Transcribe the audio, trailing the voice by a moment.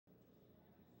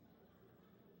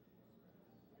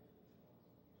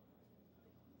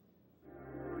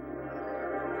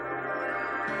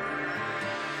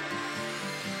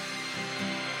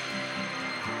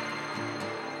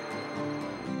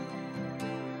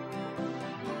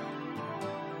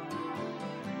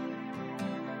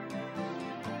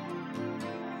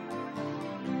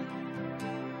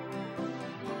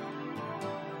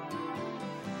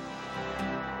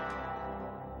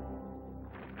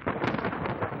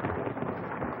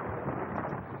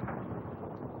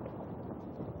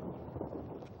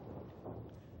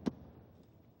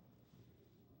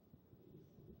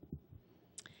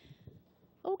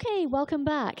Okay, welcome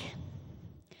back.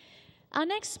 Our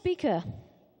next speaker,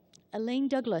 Elaine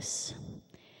Douglas,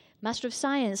 Master of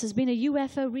Science, has been a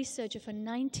UFO researcher for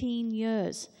 19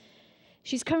 years.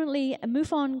 She's currently a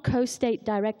MUFON co-state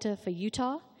director for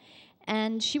Utah,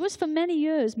 and she was for many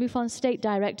years MUFON state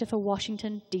director for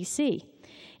Washington, D.C.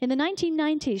 In the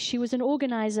 1990s, she was an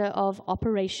organizer of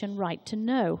Operation Right to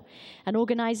Know, an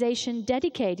organization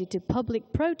dedicated to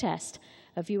public protest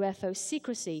of UFO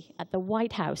secrecy at the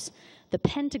White House, the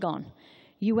Pentagon,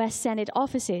 U.S. Senate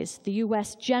offices, the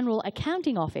U.S. General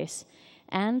Accounting Office,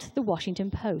 and the Washington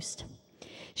Post.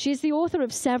 She is the author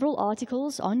of several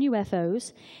articles on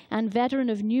UFOs and veteran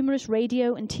of numerous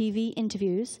radio and TV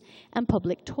interviews and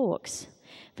public talks.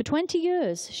 For 20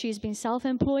 years, she has been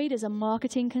self-employed as a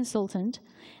marketing consultant,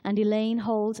 and Elaine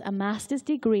holds a master's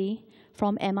degree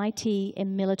from MIT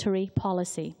in military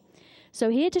policy. So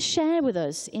here to share with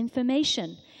us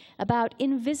information about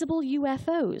invisible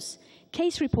UFOs,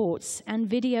 case reports, and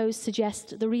videos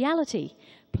suggest the reality,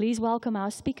 please welcome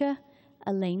our speaker,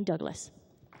 Elaine Douglas.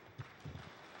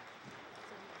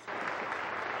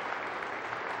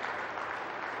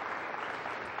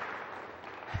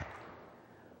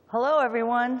 Hello,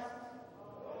 everyone.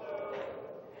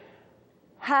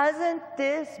 Hasn't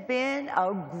this been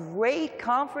a great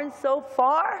conference so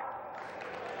far?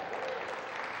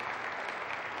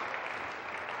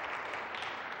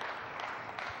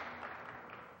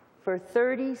 For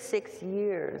 36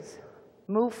 years,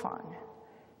 MUFON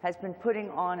has been putting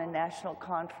on a national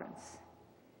conference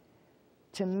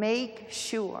to make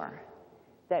sure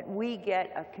that we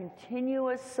get a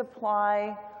continuous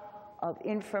supply of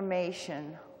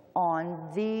information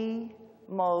on the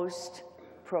most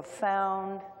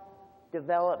profound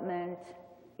development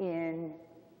in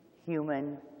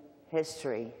human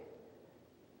history,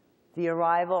 the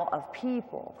arrival of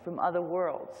people from other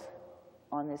worlds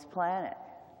on this planet.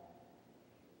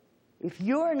 If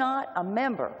you're not a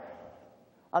member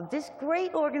of this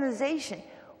great organization,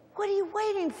 what are you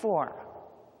waiting for?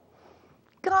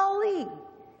 Golly,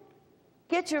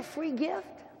 get your free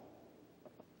gift.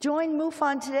 Join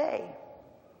MUFON today.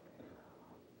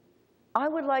 I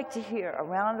would like to hear a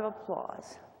round of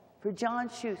applause for John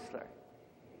Schuessler.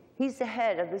 He's the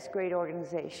head of this great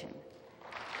organization.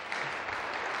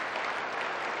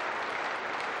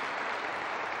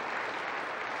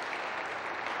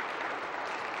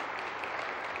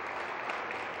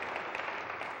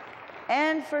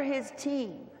 And for his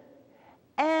team,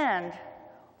 and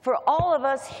for all of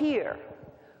us here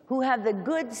who have the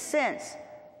good sense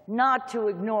not to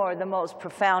ignore the most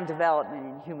profound development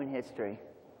in human history.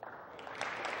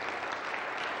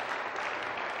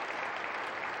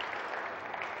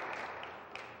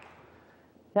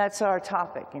 That's our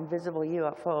topic, invisible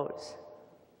UFOs.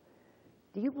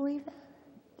 Do you believe that?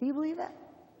 Do you believe that?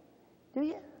 Do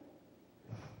you?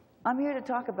 I'm here to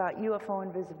talk about UFO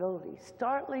invisibility.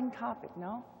 Startling topic,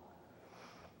 no?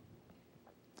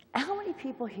 How many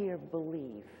people here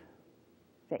believe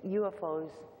that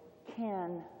UFOs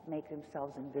can make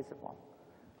themselves invisible?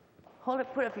 Hold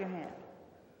it, put up your hand.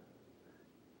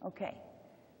 Okay.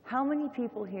 How many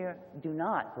people here do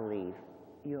not believe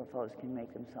UFOs can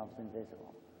make themselves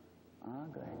invisible? Oh,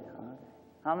 good. Okay.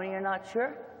 How many are not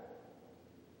sure?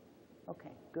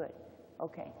 Okay, good.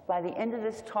 Okay. By the end of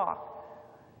this talk,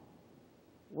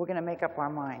 we're going to make up our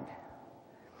mind.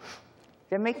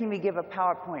 They're making me give a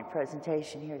PowerPoint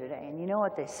presentation here today, and you know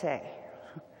what they say.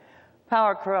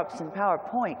 Power corrupts and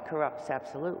PowerPoint corrupts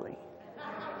absolutely.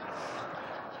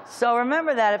 So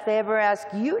remember that if they ever ask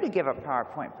you to give a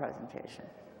PowerPoint presentation.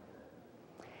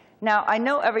 Now, I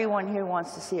know everyone here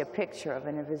wants to see a picture of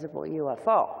an invisible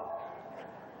UFO.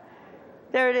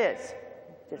 There it is.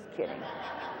 Just kidding.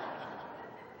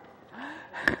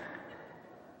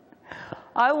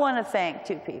 I want to thank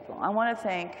two people. I want to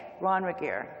thank Ron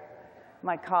Regier,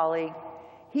 my colleague.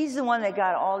 He's the one that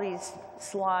got all these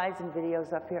slides and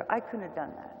videos up here. I couldn't have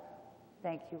done that.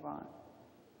 Thank you, Ron.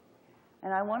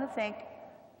 And I want to thank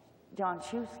John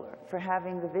Schuessler for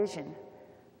having the vision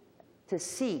to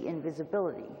see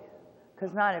invisibility,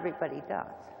 because not everybody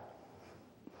does.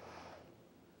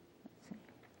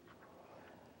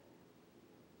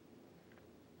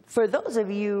 For those of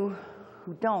you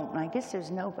who don't, and I guess there's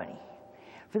nobody,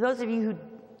 for those of you who,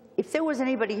 if there was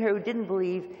anybody here who didn't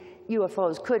believe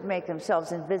UFOs could make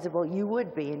themselves invisible, you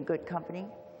would be in good company.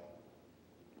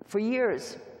 For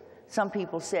years, some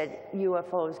people said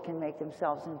UFOs can make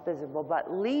themselves invisible,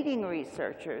 but leading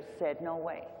researchers said no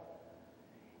way.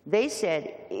 They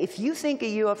said, if you think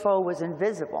a UFO was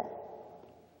invisible,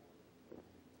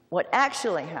 what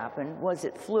actually happened was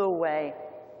it flew away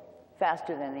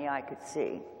faster than the eye could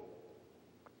see.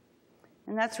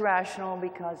 And that's rational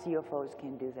because UFOs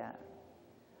can do that.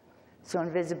 So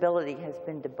invisibility has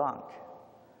been debunked.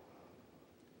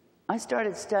 I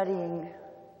started studying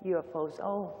UFOs,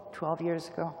 12 years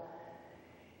ago.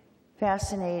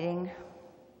 Fascinating,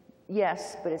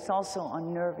 yes, but it's also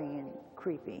unnerving and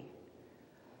creepy.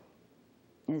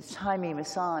 As Jaime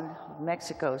Maussan of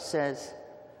Mexico says,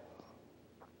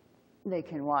 they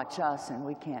can watch us and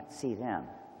we can't see them.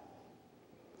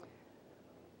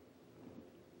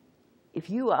 If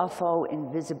UFO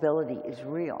invisibility is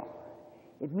real,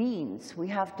 it means we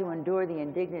have to endure the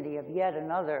indignity of yet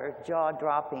another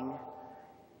jaw-dropping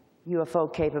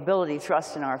UFO capability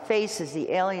thrust in our faces.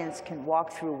 The aliens can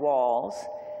walk through walls.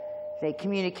 They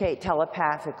communicate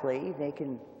telepathically. They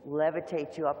can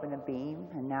levitate you up in a beam.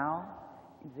 And now,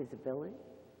 invisibility.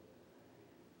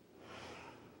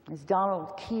 As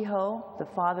Donald Kehoe, the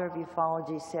father of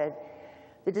ufology, said,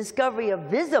 the discovery of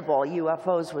visible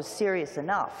UFOs was serious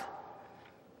enough.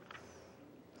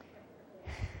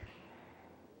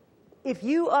 If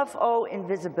UFO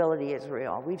invisibility is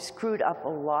real, we've screwed up a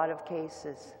lot of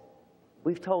cases.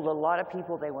 We've told a lot of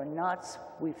people they were nuts.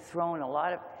 We've thrown a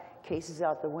lot of cases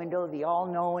out the window. The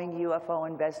all-knowing UFO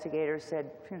investigator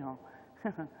said, you know,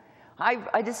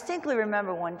 I distinctly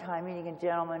remember one time meeting a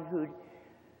gentleman who'd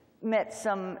met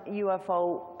some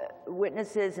UFO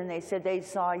witnesses, and they said they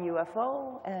saw a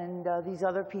UFO, and these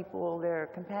other people,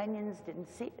 their companions, didn't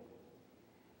see it.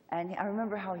 And I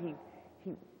remember how he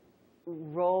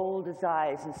rolled his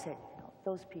eyes and said, you know,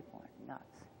 those people are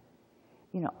nuts.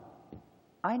 You know,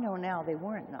 I know now they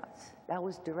weren't nuts. That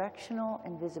was directional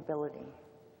invisibility,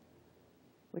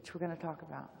 which we're going to talk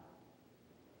about.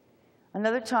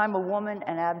 Another time, a woman,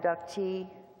 an abductee,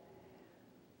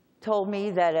 told me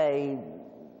that a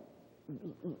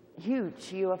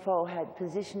huge UFO had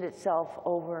positioned itself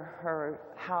over her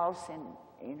house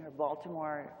in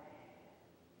Baltimore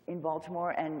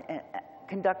and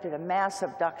conducted a mass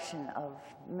abduction of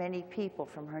many people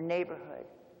from her neighborhood.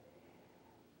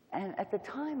 And at the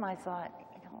time, I thought,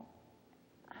 you know,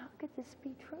 how could this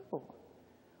be true?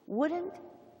 Wouldn't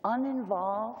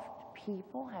uninvolved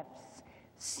people have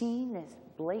seen this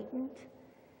blatant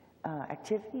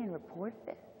activity and reported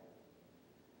it?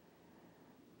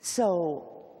 So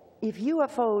if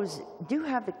UFOs do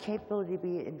have the capability to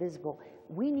be invisible,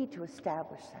 we need to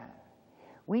establish that.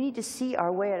 We need to see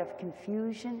our way out of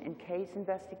confusion in case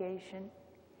investigation,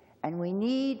 and we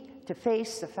need to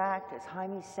face the fact, as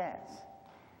Jaime says,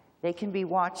 they can be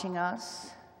watching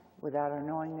us without our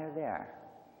knowing they're there.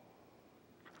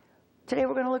 Today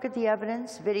we're going to look at the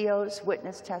evidence, videos,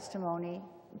 witness testimony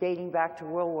dating back to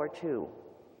World War II.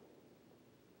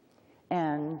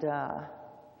 And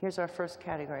here's our first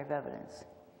category of evidence.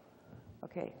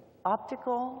 Okay,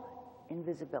 optical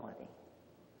invisibility.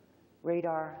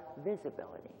 Radar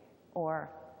visibility, or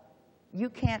you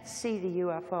can't see the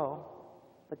UFO,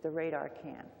 but the radar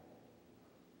can.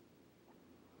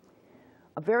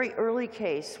 A very early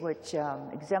case which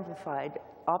exemplified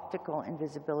optical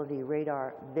invisibility,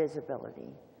 radar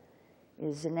visibility,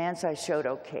 is the Nancy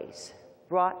Shoto case,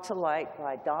 brought to light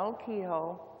by Donald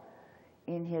Kehoe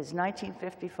in his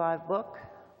 1955 book,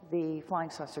 The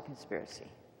Flying Saucer Conspiracy.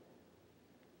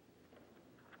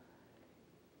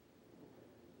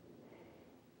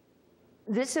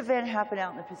 This event happened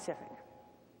out in the Pacific.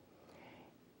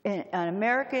 An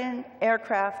American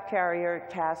aircraft carrier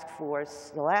task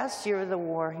force, the last year of the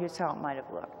war, here's how it might have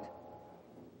looked.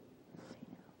 Let's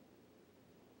see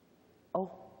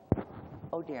now.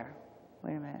 Oh dear,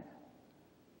 wait a minute.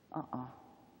 I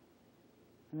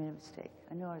made a mistake.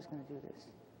 I knew I was going to do this.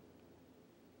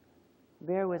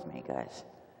 Bear with me, guys.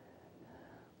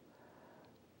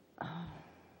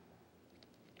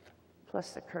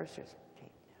 Plus the cursor's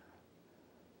taped down.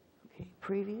 Okay,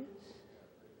 previous.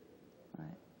 Right,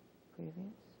 previous.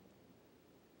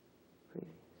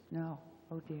 No,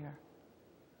 oh dear.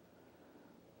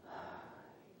 You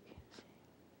can't see.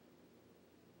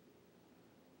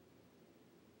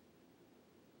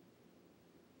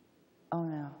 Oh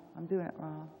no, I'm doing it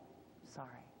wrong.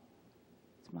 Sorry.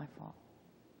 It's my fault.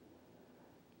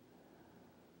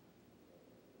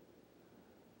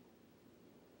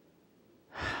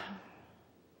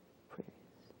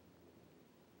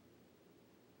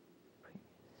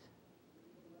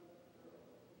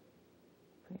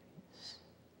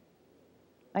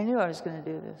 I knew I was going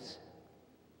to do this.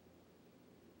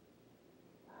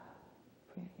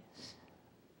 Previous.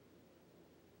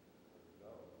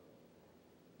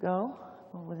 Go?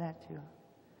 What would that do?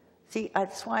 See,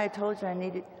 that's why I told you I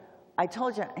needed,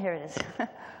 here it is.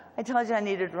 I told you I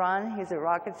needed Ron. He's a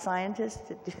rocket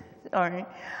scientist. All right.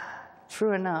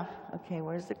 True enough. Okay,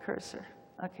 where's the cursor?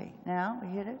 Okay, now we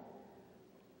hit it.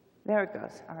 There it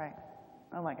goes. All right.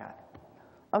 Oh, my God.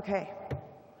 Okay.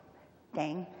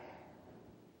 Dang.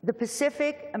 The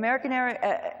Pacific American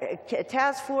Area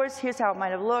Task Force, here's how it might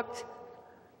have looked.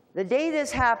 The day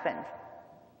this happened,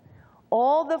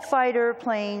 all the fighter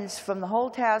planes from the whole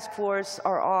task force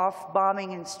are off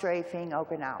bombing and strafing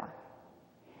Okinawa.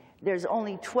 There's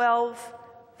only 12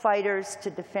 fighters to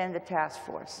defend the task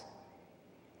force.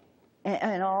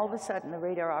 And all of a sudden, the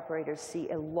radar operators see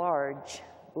a large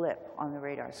blip on the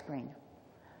radar screen.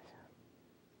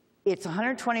 It's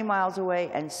 120 miles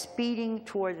away and speeding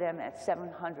toward them at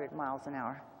 700 miles an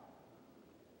hour.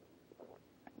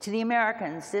 To the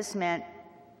Americans, this meant,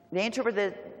 they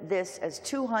interpreted this as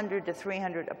 200 to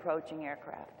 300 approaching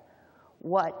aircraft,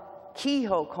 what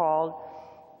Kehoe called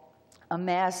a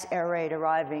mass air raid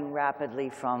arriving rapidly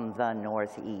from the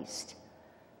northeast.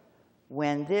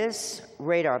 When this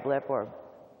radar blip, or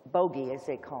bogey as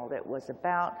they called it, was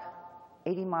about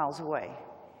 80 miles away,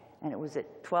 and it was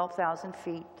at 12,000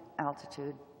 feet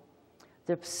altitude,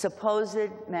 the supposed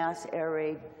mass air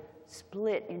raid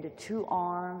split into two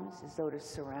arms as though to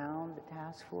surround the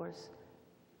task force.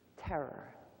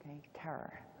 Terror, okay,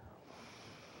 terror.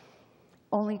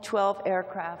 Only 12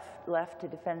 aircraft left to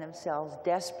defend themselves.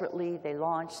 Desperately, they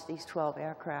launched these 12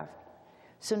 aircraft.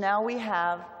 So now we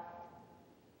have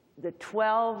the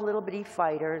 12 little bitty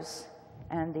fighters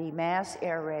and the mass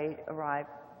air raid arrive.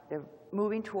 They're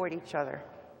moving toward each other.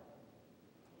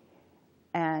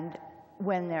 And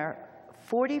when they're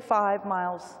 45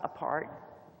 miles apart,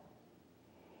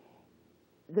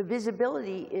 the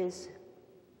visibility is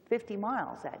 50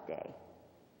 miles that day.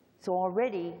 So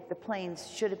already the planes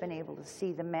should have been able to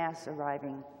see the mass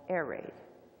arriving air raid.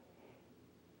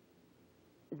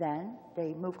 Then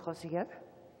they move closer together.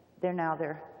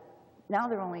 Now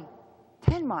they're only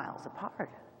 10 miles apart.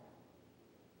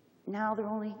 Now they're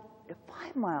only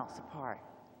 5 miles apart.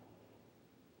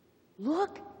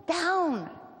 Look down,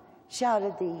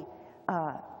 shouted the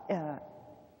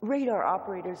radar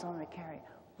operators on the carrier.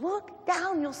 Look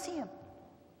down, you'll see him.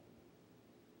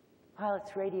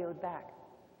 Pilots radioed back.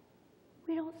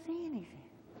 We don't see anything.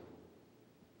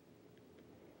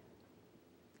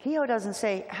 Kehoe doesn't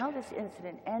say how this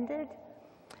incident ended,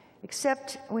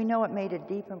 except we know it made a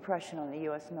deep impression on the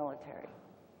U.S. military.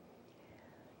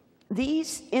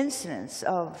 These incidents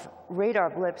of radar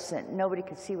blips that nobody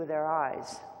could see with their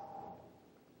eyes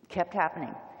kept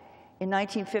happening. In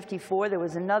 1954, there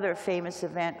was another famous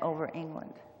event over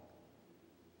England.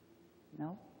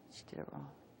 No, she did it wrong.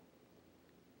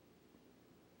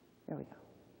 There we go.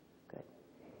 Good.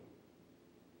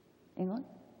 England,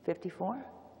 54?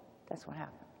 That's what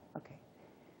happened. Okay.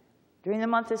 During the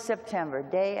month of September,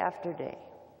 day after day,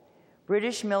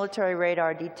 British military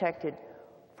radar detected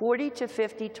 40 to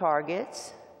 50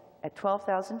 targets at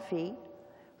 12,000 feet,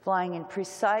 flying in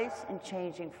precise and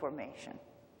changing formation.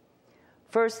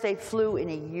 First, they flew in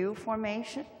a U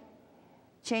formation,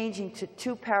 changing to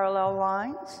 2 parallel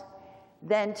lines,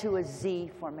 then to a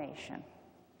Z formation.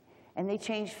 And they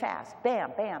changed fast.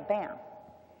 Bam, bam, bam.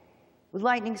 With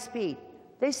lightning speed.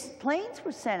 Planes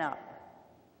were sent up.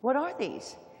 What are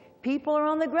these? People are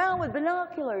on the ground with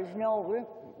binoculars. No,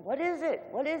 what is it?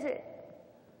 What is it?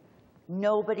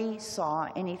 Nobody saw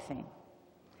anything.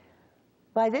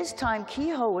 By this time,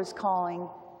 Kehoe was calling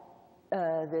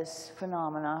this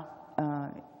phenomena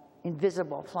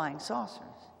invisible flying saucers.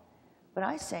 But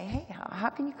I say, hey, how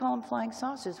can you call them flying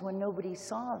saucers when nobody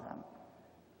saw them?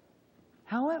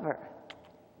 However,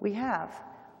 we have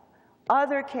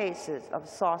other cases of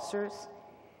saucers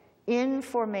in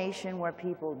formation where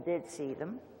people did see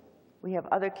them. We have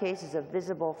other cases of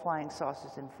visible flying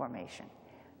saucers in formation.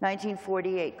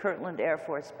 1948, Kirtland Air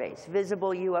Force Base,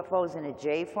 visible UFOs in a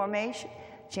J formation,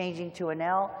 changing to an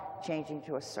L, changing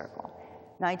to a circle.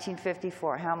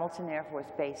 1954, Hamilton Air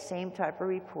Force Base, same type of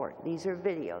report. These are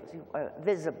videos,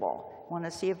 visible. Want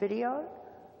to see a video?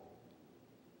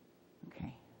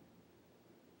 Okay.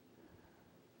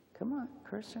 Come on,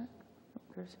 cursor,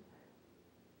 cursor.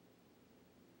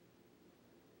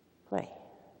 Play.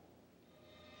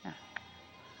 Ah.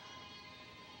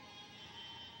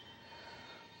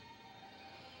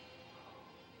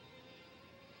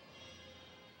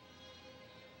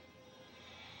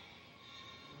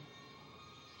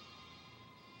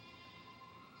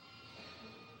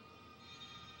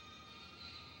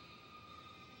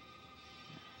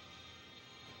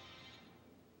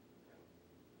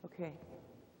 Okay,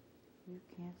 you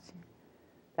can't see.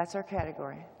 That's our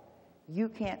category. You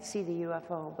can't see the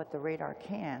UFO, but the radar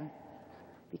can,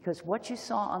 because what you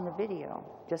saw on the video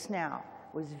just now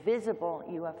was visible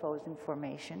UFOs in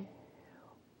formation.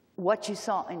 What you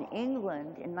saw in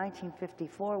England in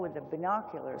 1954 with the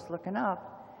binoculars looking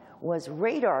up was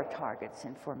radar targets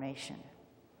in formation.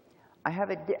 I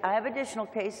have additional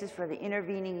cases for the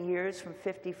intervening years from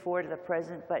 '54 to the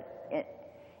present, but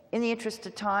in the interest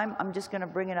of time, I'm just going to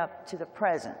bring it up to the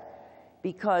present,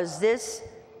 because this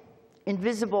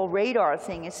invisible radar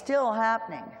thing is still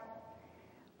happening.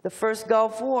 The first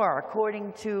Gulf War,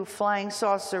 according to Flying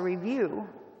Saucer Review,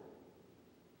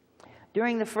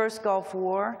 during the first Gulf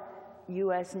War,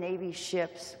 U.S. Navy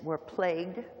ships were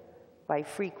plagued by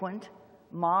frequent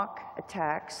mock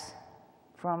attacks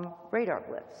from radar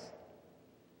blips.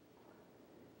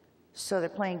 So they're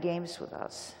playing games with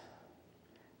us.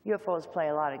 UFOs play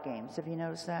a lot of games. Have you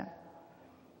noticed that?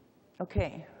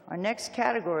 Okay, our next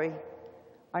category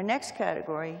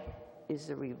is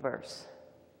the reverse.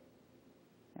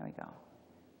 There we go.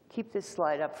 Keep this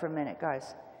slide up for a minute,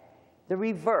 guys. The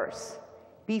reverse.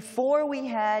 Before we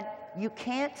had, you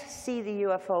can't see the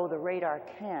UFO, the radar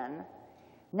can.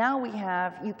 Now we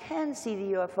have, you can see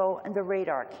the UFO and the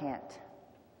radar can't.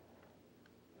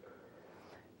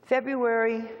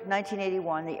 February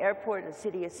 1981, the airport in the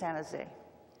city of San Jose.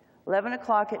 11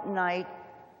 o'clock at night,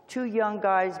 two young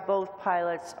guys, both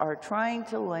pilots, are trying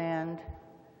to land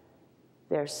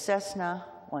their Cessna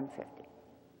 150.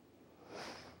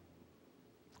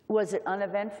 Was it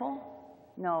uneventful?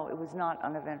 No, it was not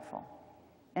uneventful.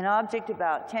 An object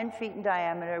about 10 feet in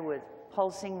diameter with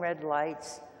pulsing red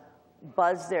lights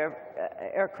buzzed their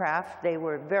aircraft. They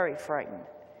were very frightened.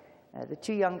 The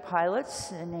two young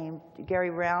pilots, named Gary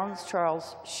Rounds,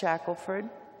 Charles Shackelford,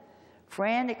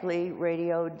 frantically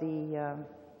radioed the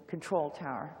control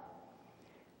tower.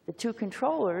 The two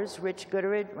controllers, Rich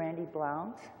Gooderid, Randy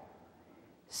Blount,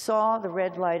 saw the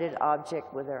red-lighted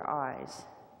object with their eyes,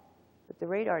 but the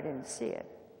radar didn't see it.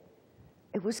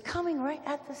 It was coming right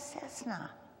at the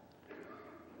Cessna,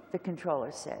 the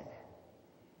controller said.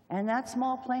 And that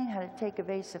small plane had to take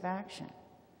evasive action.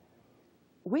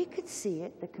 We could see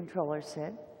it, the controller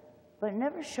said, but it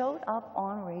never showed up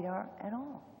on radar at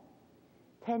all.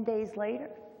 10 days later,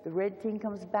 the red thing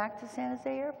comes back to San Jose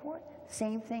Airport.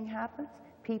 Same thing happens.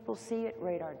 People see it,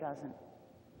 radar doesn't.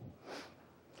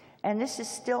 And this is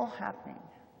still happening.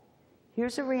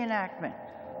 Here's a reenactment.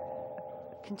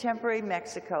 Contemporary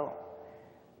Mexico.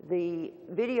 The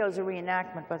video is a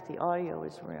reenactment, but the audio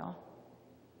is real.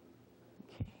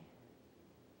 Okay.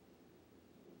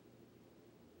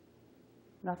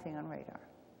 Nothing on radar.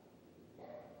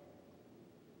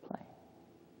 Play.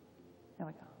 There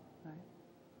we go. All right.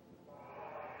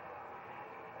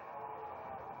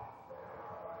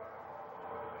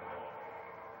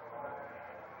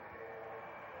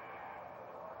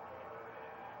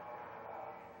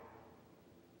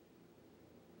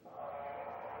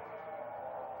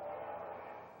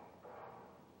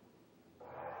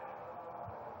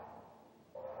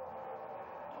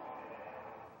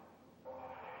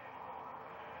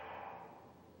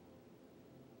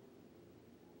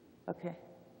 Okay,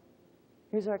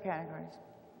 here's our categories.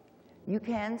 You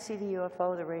can see the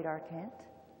UFO, the radar can't.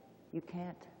 You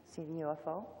can't see the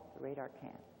UFO, the radar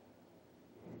can't.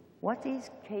 What these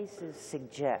cases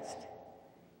suggest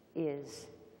is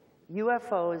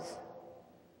UFOs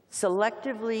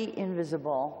selectively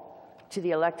invisible to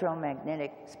the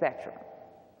electromagnetic spectrum.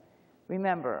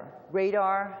 Remember,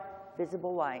 radar,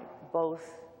 visible light,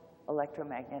 both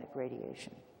electromagnetic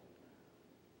radiation.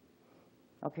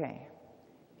 Okay.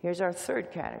 Here's our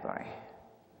third category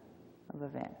of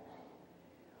event.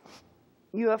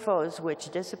 UFOs which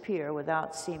disappear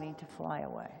without seeming to fly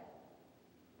away.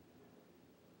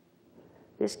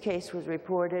 This case was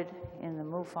reported in the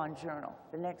MUFON Journal.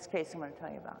 The next case I'm going to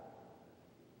tell you about,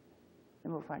 the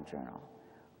MUFON Journal.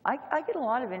 I get a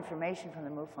lot of information from the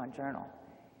MUFON Journal.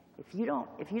 If you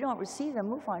don't receive the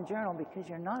MUFON Journal because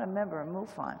you're not a member of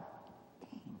MUFON,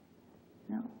 dang,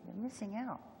 no, you're missing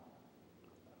out.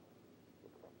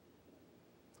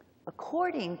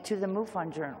 According to the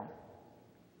MUFON Journal,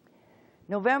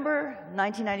 November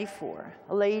 1994,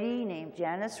 a lady named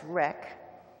Janice Reck,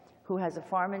 who has a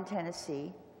farm in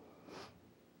Tennessee,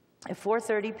 at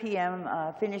 4:30 p.m.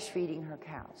 Finished feeding her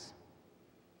cows.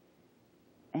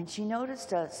 And she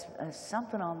noticed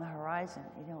something on the horizon,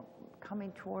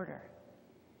 coming toward her.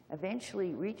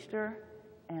 Eventually reached her,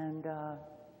 and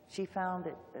she found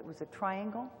it was a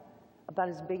triangle about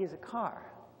as big as a car,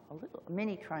 a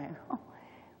mini triangle.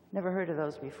 Never heard of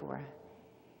those before.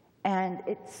 And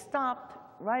it stopped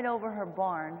right over her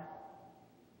barn.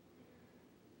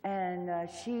 And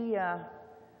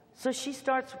so she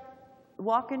starts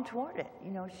walking toward it.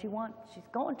 She's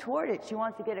going toward it. She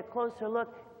wants to get a closer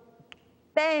look.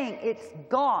 Bang, it's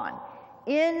gone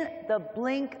in the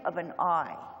blink of an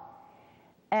eye.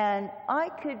 And I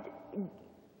could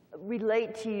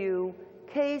relate to you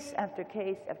case after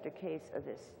case after case of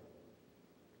this.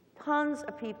 Tons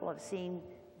of people have seen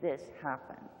this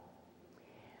happen.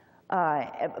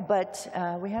 But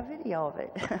we have video of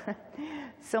it.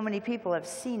 So many people have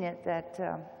seen it that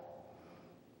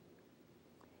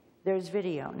there's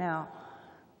video. Now,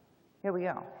 here we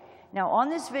go. Now, on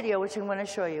this video, which I'm going to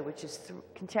show you, which is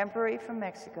contemporary from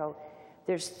Mexico,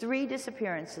 there's 3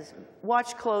 disappearances.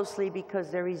 Watch closely because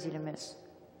they're easy to miss.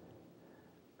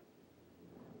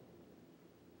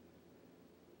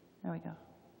 There we go.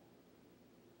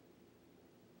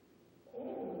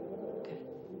 Okay.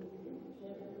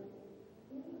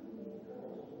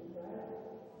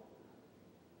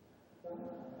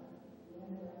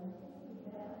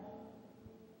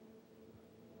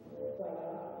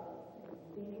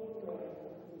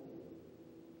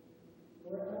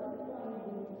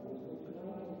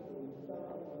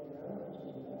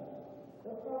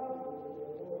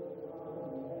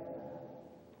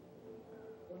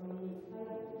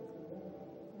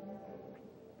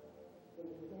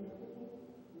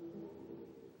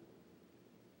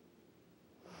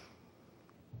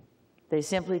 They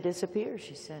simply disappear,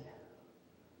 she said.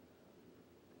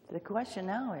 The question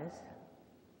now is,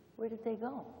 where did they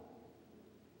go?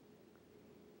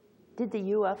 Did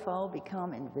the UFO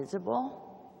become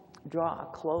invisible, draw a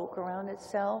cloak around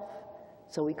itself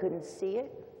so we couldn't see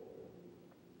it?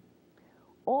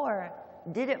 Or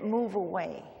did it move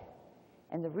away?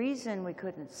 And the reason we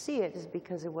couldn't see it is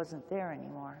because it wasn't there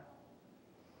anymore.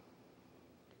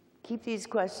 Keep these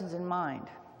questions in mind.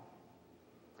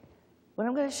 What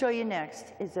I'm going to show you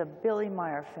next is a Billy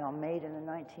Meier film made in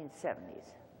the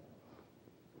 1970s.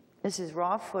 This is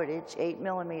raw footage,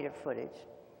 8mm footage.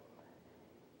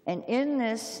 And in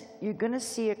this, you're going to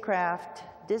see a craft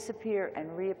disappear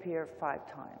and reappear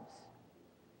 5 times.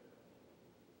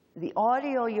 The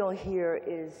audio you'll hear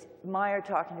is Meier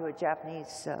talking to a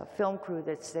Japanese film crew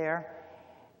that's there.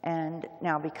 And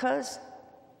now, because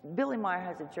Billy Meier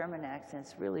has a German accent,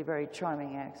 it's really a very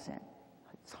charming accent.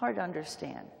 It's hard to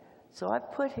understand. So I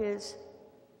put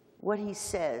what he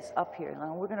says up here.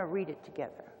 Now we're going to read it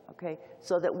together, okay?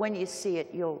 So that when you see it,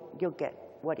 you'll get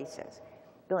what he says.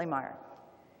 Billy Meier.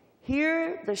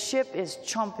 Here the ship is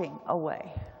chomping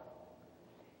away.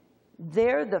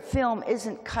 There the film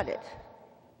isn't cut it.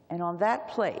 And on that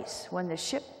place, when the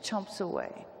ship chomps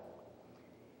away,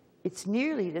 it's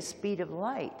nearly the speed of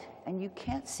light, and you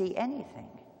can't see anything.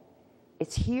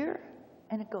 It's here,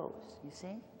 and it goes, you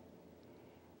see?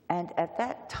 And at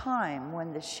that time,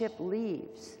 when the ship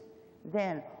leaves,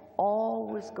 then all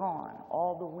was gone.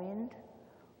 All the wind,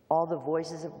 all the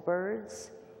voices of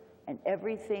birds, and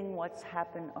everything what's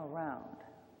happened around.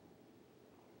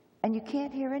 And you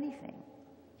can't hear anything.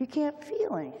 You can't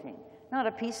feel anything. Not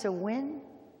a piece of wind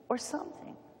or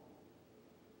something.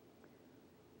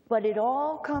 But it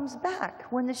all comes back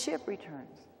when the ship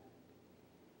returns.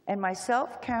 And my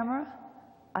self-camera,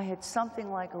 I had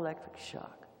something like electric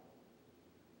shock.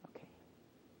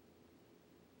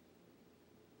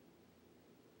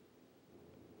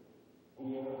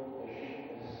 Here the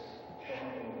ship is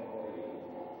chomping away.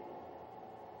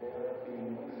 There have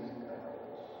been mixed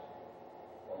echoes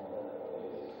on that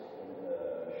place when the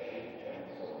ship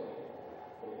chomps away.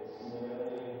 It's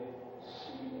nearly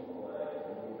speed of light,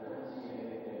 and you can't see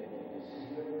anything. It is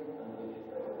here and it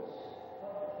goes.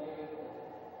 Here.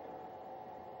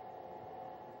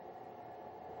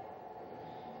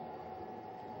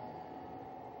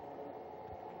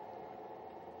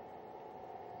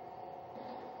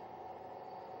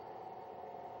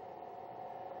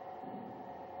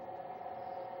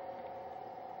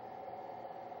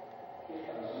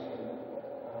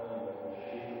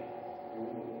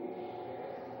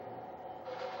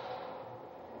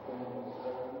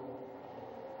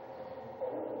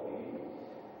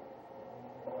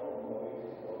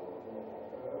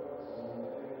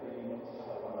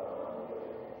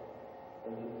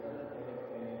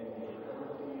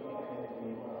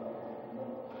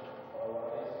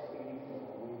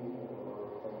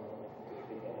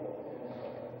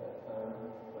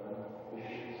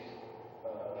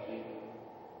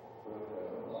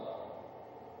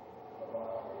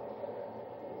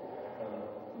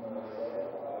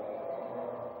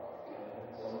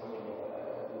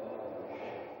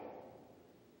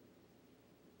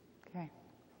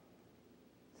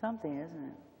 Something, isn't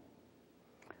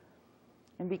it?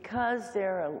 And because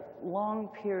there are long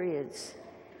periods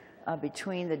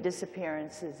between the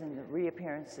disappearances and the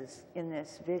reappearances in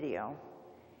this video,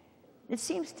 it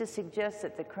seems to suggest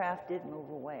that the craft did move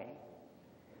away.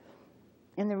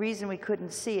 And the reason we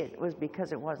couldn't see it was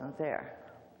because it wasn't there.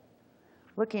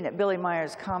 Looking at Billy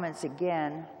Meier's comments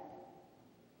again.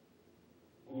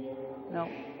 No.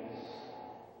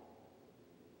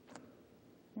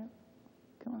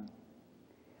 Come on.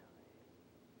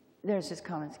 There's his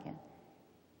comments again.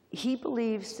 He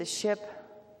believes the ship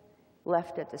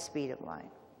left at the speed of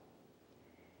light.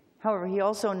 However, he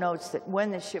also notes that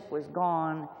when the ship was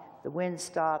gone, the wind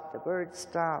stopped, the birds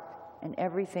stopped, and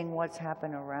everything what's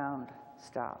happened around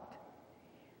stopped.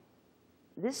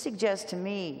 This suggests to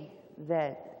me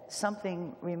that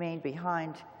something remained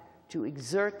behind to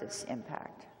exert this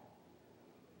impact.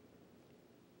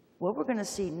 What we're going to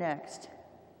see next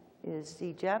is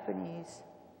the Japanese,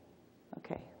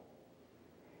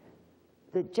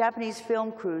 the Japanese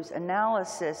film crew's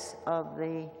analysis of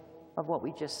what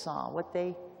we just saw, what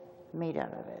they made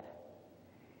out of it.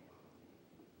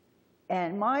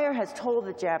 And Meyer has told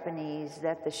the Japanese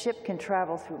that the ship can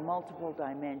travel through multiple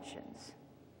dimensions.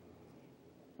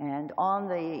 And on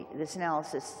this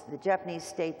analysis, the Japanese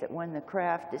state that when the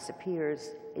craft disappears,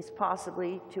 it's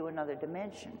possibly to another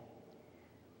dimension.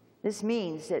 This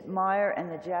means that Meyer and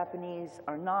the Japanese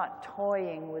are not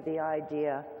toying with the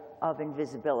idea of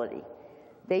invisibility.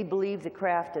 They believe the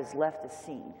craft has left the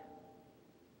scene.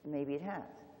 Maybe it has.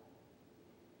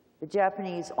 The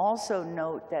Japanese also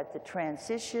note that the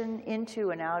transition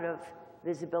into and out of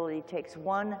visibility takes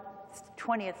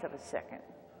 1/20th of a second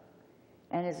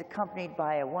and is accompanied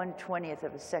by a 1/20th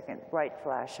of a second bright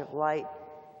flash of light,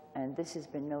 and this has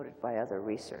been noted by other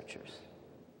researchers.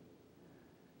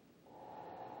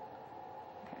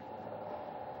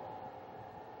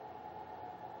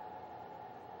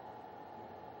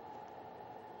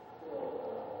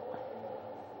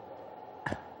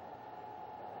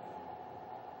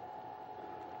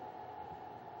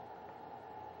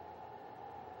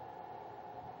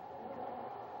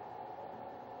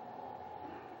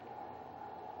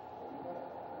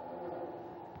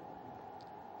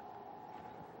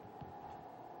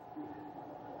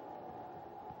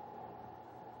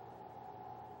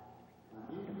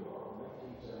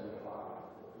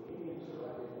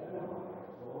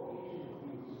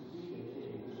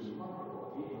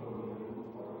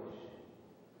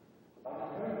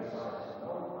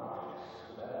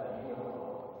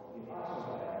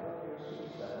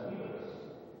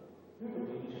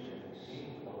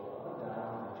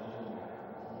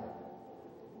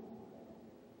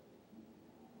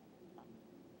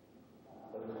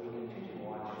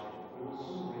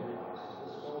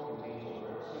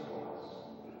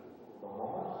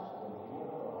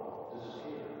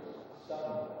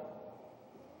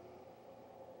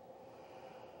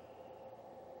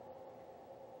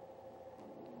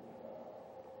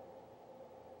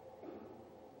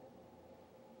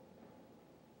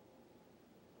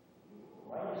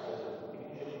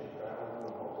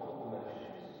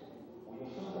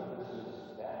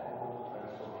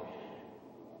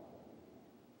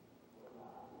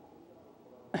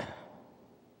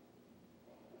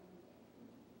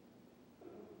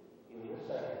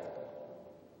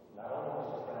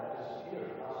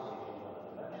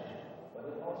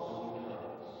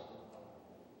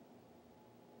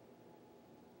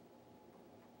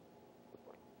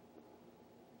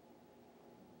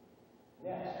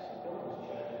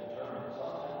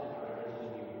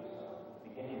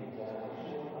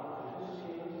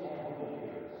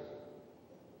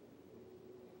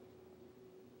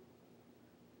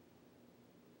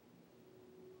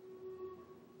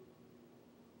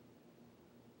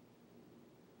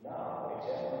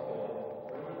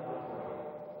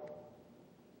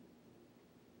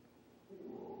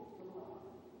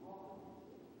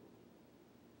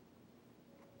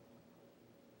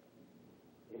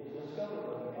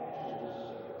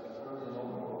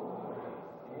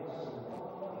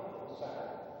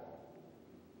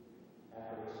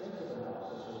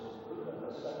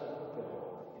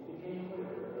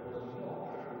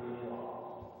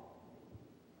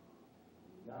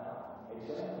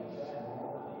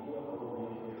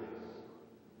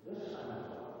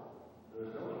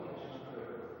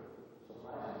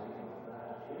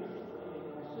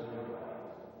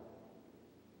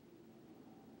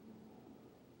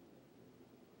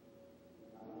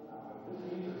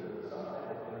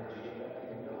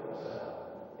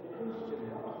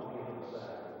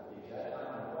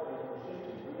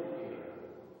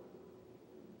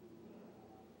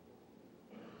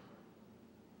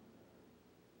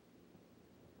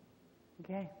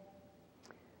 Okay.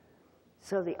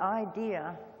 So the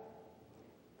idea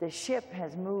the ship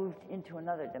has moved into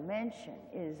another dimension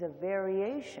is a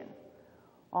variation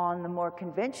on the more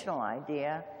conventional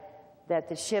idea that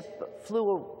the ship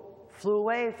flew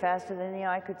away faster than the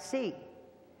eye could see.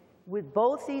 With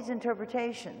both these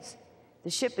interpretations,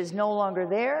 the ship is no longer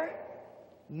there.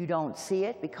 You don't see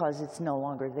it because it's no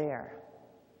longer there.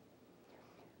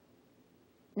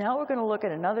 Now we're going to look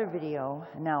at another video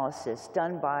analysis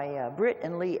done by Britt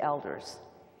and Lee Elders.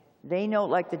 They note,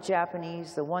 like the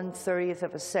Japanese, the 1/30th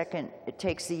of a second it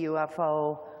takes the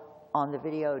UFO on the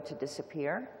video to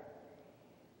disappear.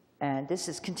 And this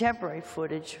is contemporary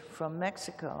footage from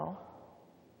Mexico.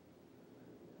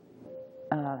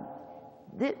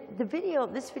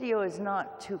 This video is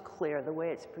not too clear the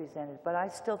way it's presented, but I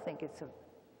still think it's of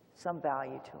some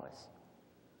value to us.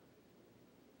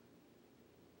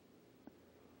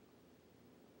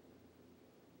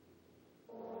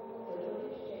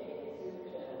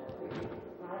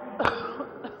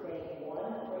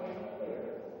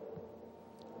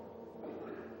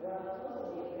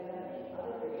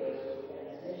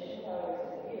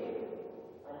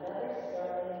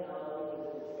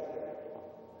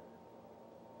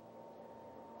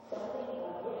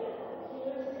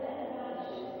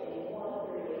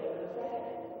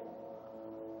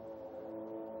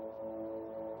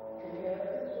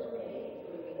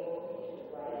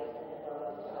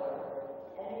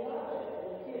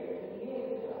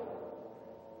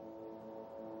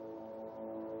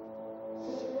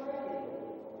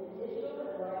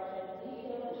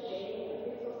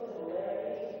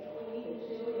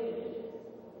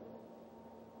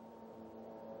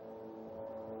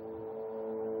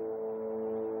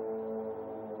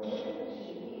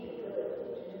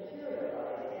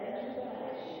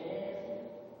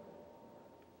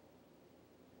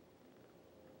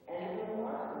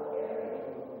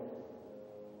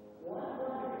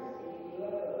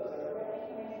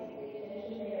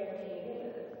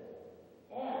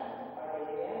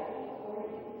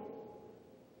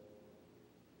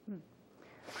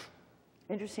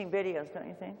 Interesting videos, don't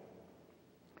you think?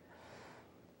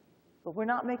 But we're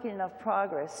not making enough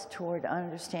progress toward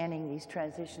understanding these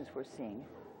transitions we're seeing.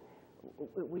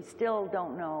 We still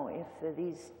don't know if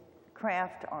these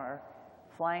craft are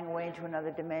flying away into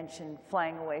another dimension,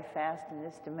 flying away fast in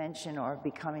this dimension, or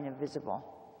becoming invisible.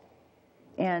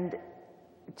 And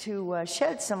to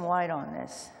shed some light on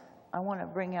this, I want to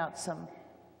bring out some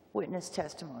witness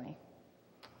testimony.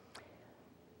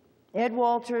 Ed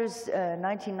Walters'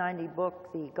 1990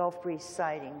 book, The Gulf Breeze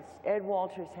Sightings. Ed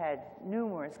Walters had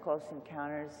numerous close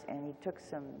encounters, and he took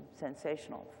some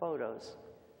sensational photos.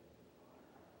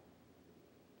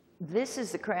 This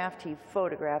is the craft he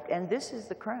photographed, and this is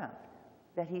the craft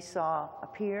that he saw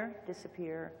appear,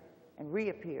 disappear, and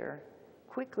reappear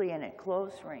quickly and at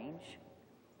close range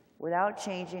without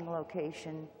changing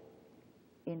location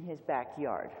in his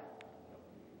backyard.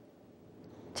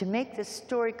 To make this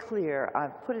story clear,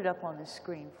 I've put it up on the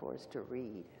screen for us to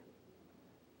read.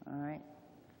 All right?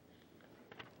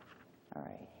 All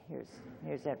right,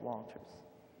 here's Ed Walters.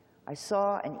 I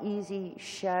saw an easy,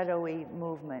 shadowy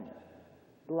movement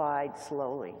glide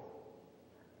slowly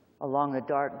along the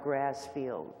dark grass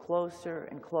field, closer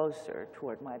and closer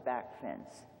toward my back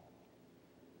fence.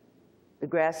 The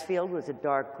grass field was a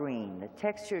dark green. The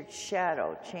textured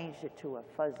shadow changed it to a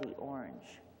fuzzy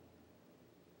orange.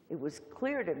 It was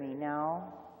clear to me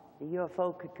now the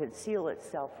UFO could conceal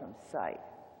itself from sight.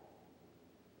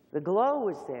 The glow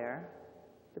was there,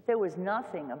 but there was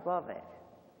nothing above it.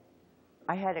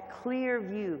 I had a clear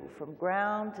view from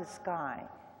ground to sky,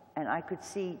 and I could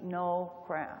see no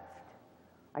craft.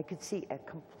 I could see a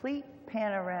complete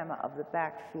panorama of the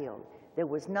backfield. There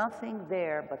was nothing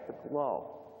there but the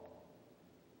glow.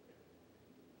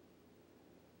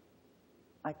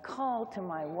 I called to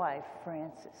my wife,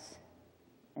 Frances,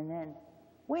 and then,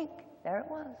 wink, there it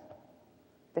was.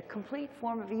 The complete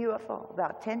form of a UFO,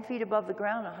 about 10 feet above the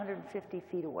ground, 150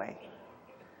 feet away.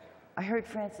 I heard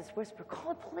Frances whisper,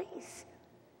 "Call the police."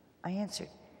 I answered,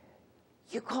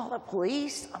 "You call the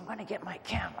police? I'm going to get my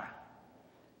camera."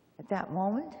 At that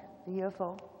moment, the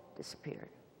UFO disappeared.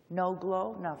 No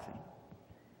glow, nothing.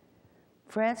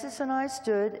 Frances and I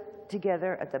stood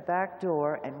together at the back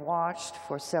door and watched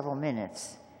for several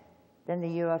minutes. Then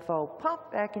the UFO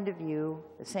popped back into view,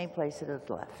 the same place it had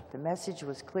left. The message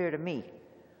was clear to me.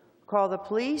 Call the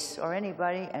police or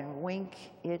anybody, and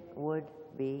wink, it would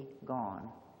be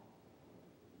gone.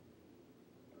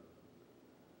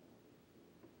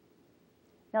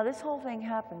 Now, this whole thing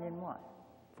happened in what?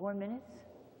 4 minutes?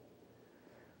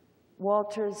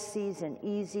 Walters sees an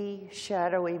easy,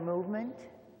 shadowy movement.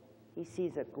 He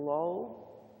sees a glow.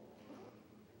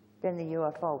 Then the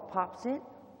UFO pops in.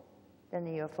 Then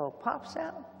the UFO pops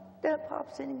out. Then it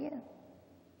pops in again.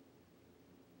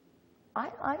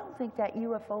 I don't think that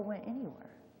UFO went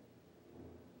anywhere.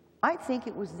 I think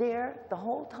it was there the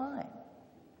whole time.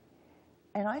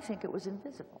 And I think it was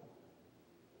invisible.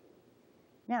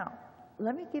 Now, I'm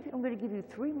going to give you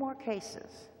 3 more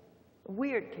cases,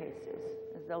 weird cases,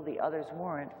 as though the others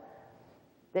weren't,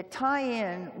 that tie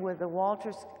in with the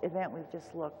Walters event we've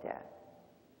just looked at.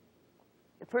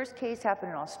 The first case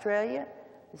happened in Australia.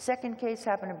 The second case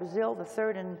happened in Brazil. The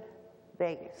third in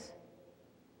Vegas.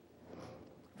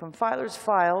 From Filer's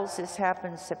Files, this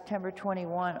happened September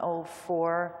 21,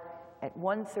 04 at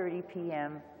 1:30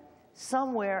 p.m.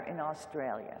 somewhere in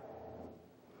Australia.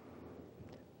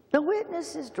 The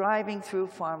witness is driving through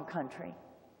farm country.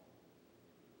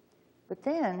 But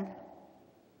then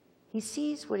he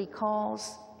sees what he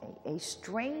calls a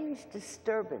strange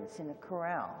disturbance in a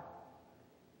corral.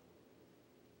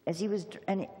 As he was,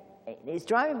 and he's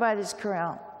driving by this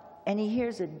corral, and he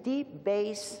hears a deep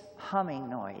bass humming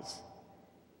noise.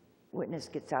 Witness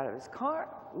gets out of his car,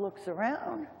 looks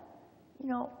around, you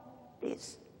know,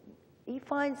 he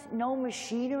finds no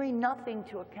machinery, nothing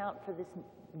to account for this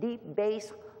deep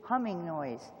bass humming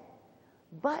noise.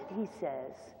 But, he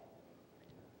says,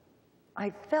 I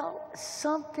felt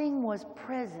something was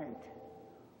present,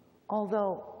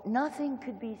 although nothing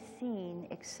could be seen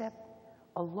except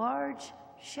a large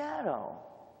shadow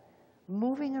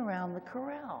moving around the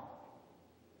corral.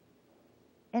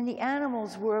 And the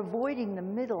animals were avoiding the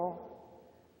middle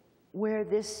where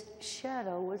this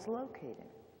shadow was located.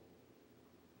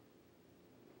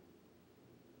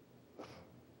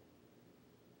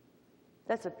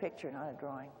 That's a picture, not a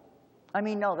drawing. I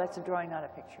mean, no, that's a drawing, not a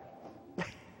picture.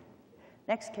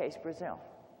 Next case, Brazil.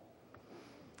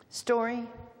 Story,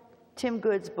 Tim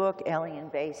Good's book, Alien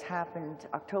Base, happened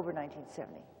October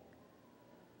 1970.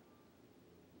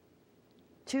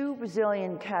 Two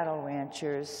Brazilian cattle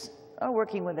ranchers are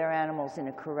working with their animals in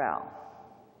a corral.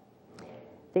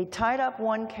 They tied up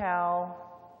one cow.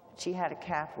 She had a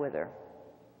calf with her.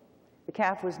 The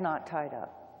calf was not tied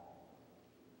up.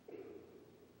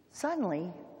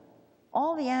 Suddenly,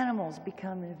 all the animals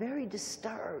become very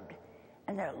disturbed,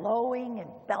 and they're lowing and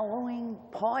bellowing,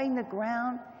 pawing the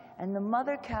ground, and the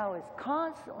mother cow is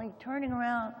constantly turning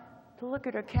around to look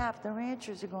at her calf. The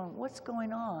ranchers are going, what's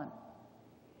going on?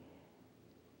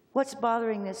 What's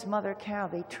bothering this mother cow?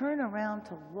 They turn around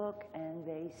to look, and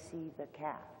they see the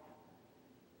calf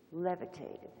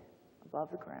levitated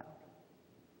above the ground.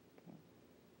 Okay.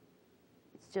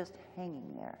 It's just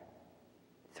hanging there,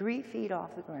 3 feet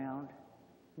off the ground,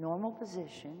 normal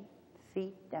position,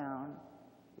 feet down.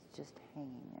 It's just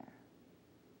hanging there.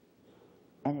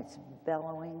 And it's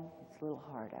bellowing its little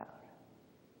heart out.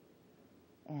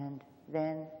 And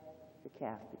then the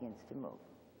calf begins to move.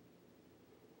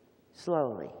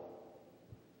 Slowly.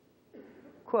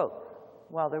 Quote,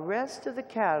 while the rest of the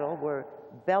cattle were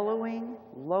bellowing,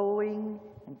 lowing,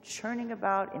 and churning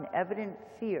about in evident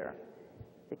fear,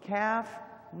 the calf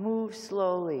moved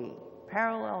slowly,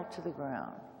 parallel to the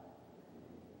ground.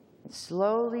 It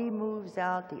slowly moves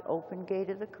out the open gate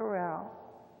of the corral,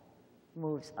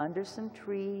 moves under some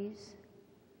trees,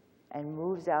 and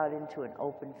moves out into an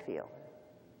open field.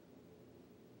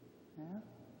 Yeah?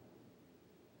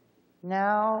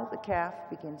 Now the calf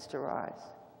begins to rise.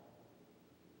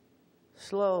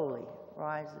 Slowly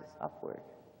rises upward.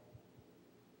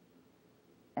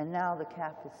 And now the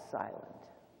calf is silent.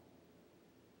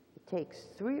 It takes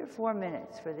 3 or 4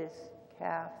 minutes for this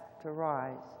calf to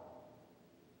rise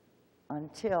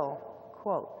until,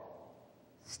 quote,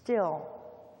 still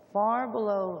far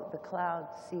below the cloud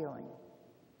ceiling,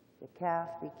 the calf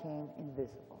became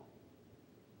invisible.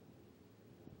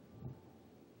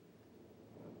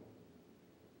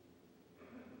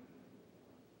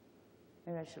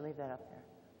 Maybe I should leave that up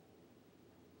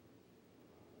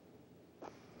there.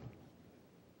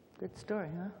 Good story,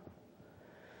 huh?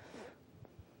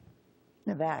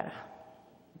 Nevada,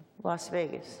 Las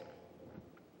Vegas.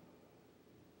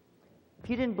 If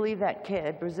you didn't believe that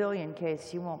Brazilian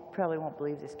case, you probably won't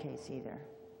believe this case either.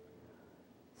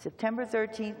 September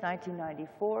 13th,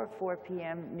 1994, 4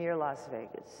 p.m. near Las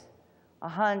Vegas. A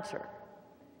hunter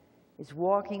is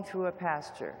walking through a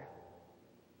pasture.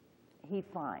 He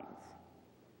finds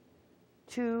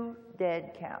 2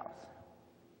 dead cows.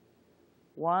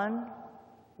 One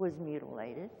was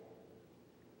mutilated.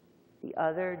 The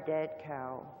other dead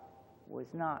cow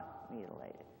was not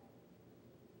mutilated.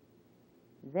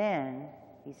 Then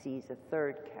he sees a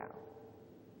 3rd cow.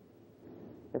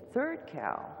 The third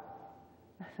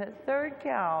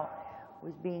cow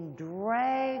was being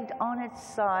dragged on its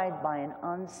side by an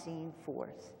unseen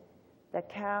force. The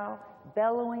cow,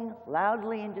 bellowing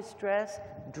loudly in distress,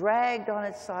 dragged on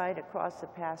its side across the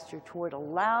pasture toward a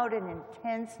loud and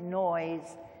intense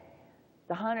noise.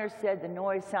 The hunter said the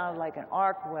noise sounded like an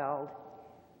arc weld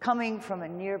coming from a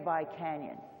nearby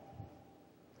canyon.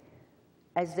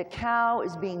 As the cow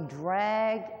is being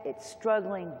dragged, it's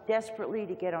struggling desperately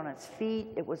to get on its feet.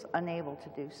 It was unable to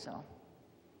do so.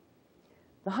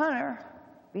 The hunter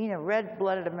being a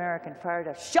red-blooded American, fired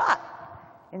a shot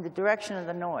in the direction of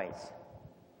the noise.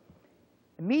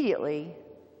 Immediately,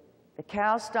 the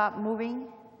cow stopped moving,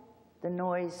 the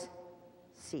noise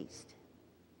ceased.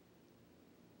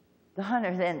 The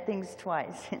hunter then thinks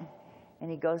twice,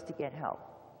 and he goes to get help.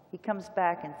 He comes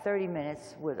back in 30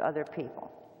 minutes with other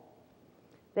people.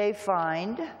 They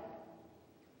find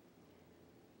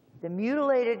the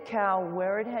mutilated cow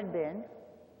where it had been,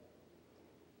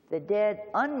 the dead,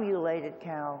 unmutilated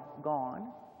cow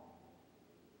gone,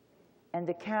 and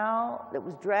the cow that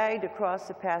was dragged across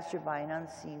the pasture by an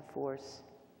unseen force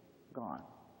gone.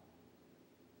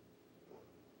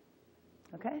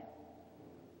 Okay?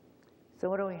 So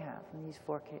what do we have in these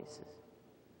 4 cases?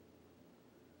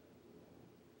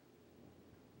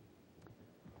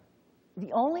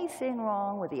 The only thing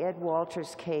wrong with the Ed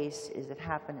Walters case is it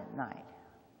happened at night.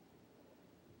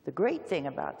 The great thing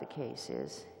about the case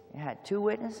is it had 2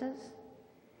 witnesses.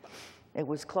 It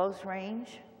was close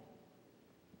range.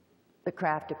 The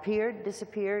craft appeared,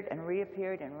 disappeared, and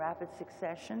reappeared in rapid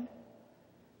succession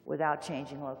without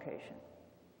changing location.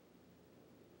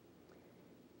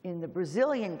 In the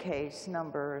Brazilian case,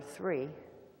 number 3,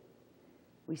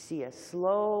 we see a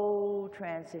slow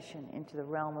transition into the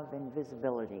realm of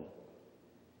invisibility.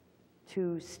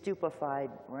 2 stupefied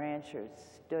ranchers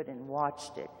stood and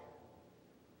watched it.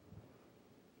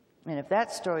 And if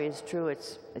that story is true,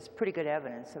 it's pretty good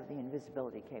evidence of the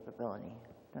invisibility capability,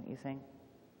 don't you think?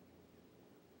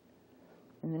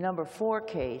 In the number 4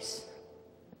 case,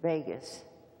 Vegas,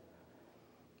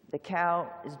 the cow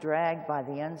is dragged by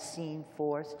the unseen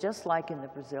force, just like in the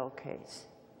Brazil case.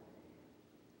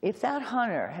 If that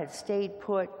hunter had stayed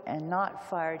put and not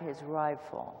fired his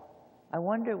rifle, I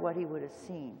wonder what he would have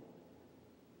seen.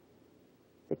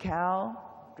 The cow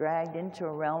dragged into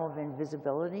a realm of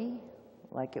invisibility,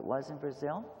 like it was in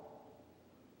Brazil.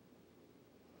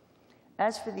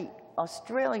 As for the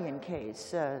Australian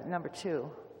case, number 2,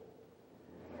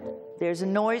 there's a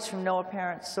noise from no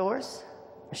apparent source,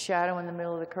 a shadow in the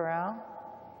middle of the corral.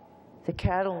 The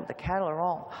cattle are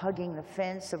all hugging the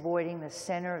fence, avoiding the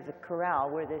center of the corral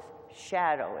where this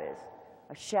shadow is.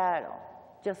 A shadow,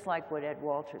 just like what Ed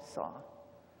Walters saw.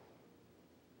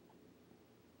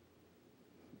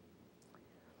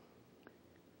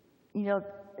 You know,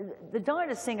 the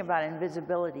darndest thing about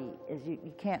invisibility is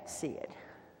you can't see it.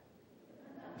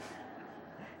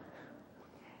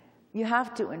 You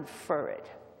have to infer it.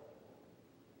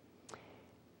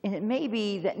 And it may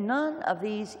be that none of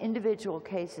these individual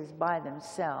cases by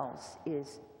themselves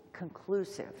is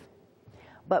conclusive.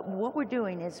 But what we're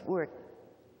doing is we're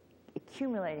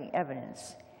accumulating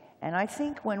evidence. And I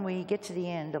think when we get to the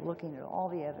end of looking at all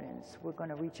the evidence, we're going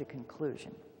to reach a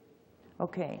conclusion.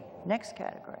 Okay, next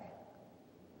category.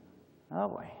 Oh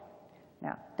boy.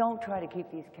 Now, don't try to keep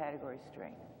these categories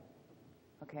straight.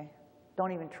 Okay?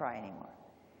 Don't even try anymore.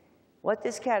 What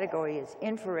this category is: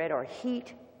 infrared or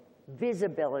heat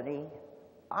visibility,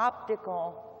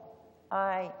 optical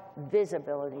eye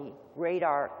visibility,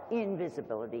 radar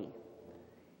invisibility.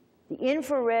 The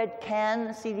infrared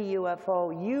can see the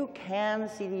UFO. You can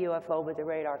see the UFO, but the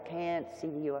radar can't see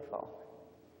the UFO.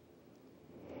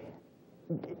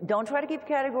 Don't try to keep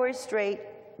categories straight.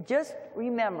 Just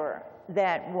remember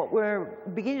that what we're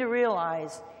beginning to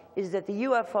realize is that the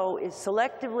UFO is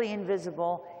selectively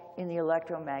invisible in the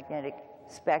electromagnetic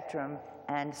spectrum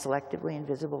and selectively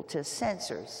invisible to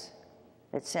sensors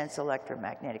that sense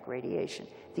electromagnetic radiation.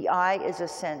 The eye is a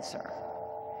sensor.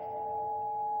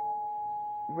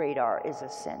 Radar is a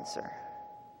sensor.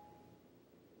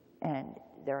 And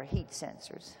there are heat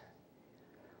sensors.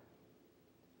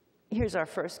 Here's our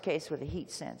first case with a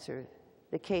heat sensor.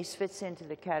 The case fits into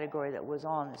the category that was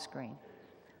on the screen.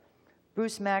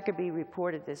 Bruce Maccabee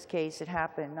reported this case. It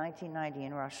happened in 1990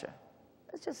 in Russia.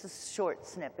 It's just a short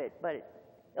snippet, but it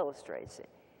illustrates it.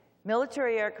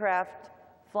 Military aircraft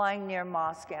flying near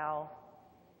Moscow.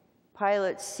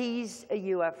 Pilot sees a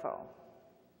UFO.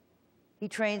 He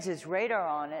trains his radar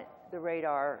on it. The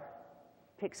radar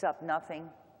picks up nothing.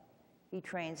 He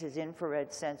trains his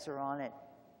infrared sensor on it.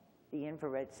 The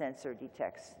infrared sensor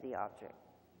detects the object.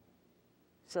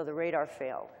 So the radar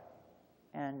failed.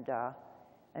 And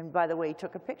by the way, he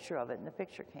took a picture of it, and the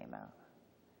picture came out.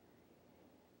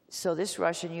 So this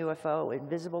Russian UFO,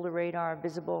 invisible to radar,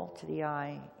 visible to the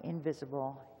eye,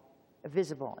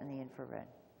 visible in the infrared.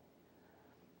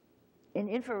 An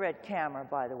infrared camera,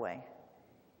 by the way,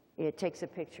 it takes a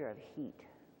picture of heat.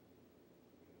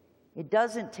 It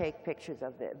doesn't take pictures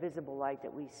of the visible light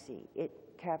that we see. It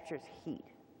captures heat.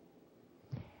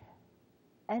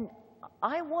 And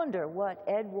I wonder what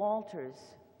Ed Walters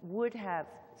would have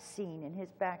seen in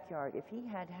his backyard if he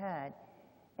had had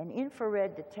an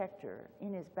infrared detector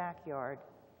in his backyard,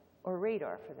 or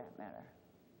radar for that matter,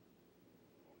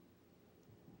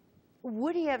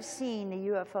 would he have seen the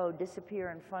UFO disappear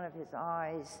in front of his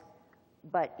eyes,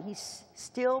 but he's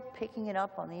still picking it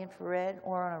up on the infrared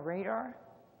or on a radar?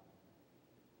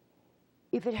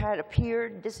 If it had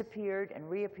appeared, disappeared, and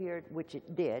reappeared, which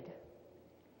it did,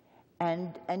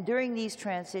 and during these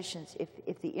transitions,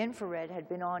 if the infrared had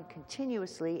been on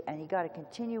continuously and he got a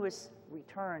continuous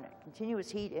return, a continuous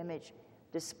heat image,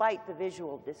 despite the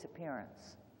visual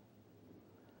disappearance,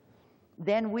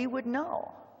 then we would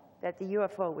know that the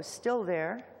UFO was still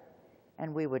there,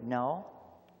 and we would know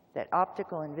that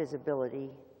optical invisibility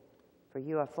for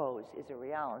UFOs is a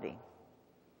reality.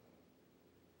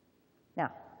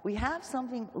 Now, we have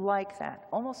something like that,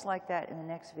 almost like that in the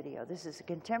next video. This is a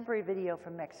contemporary video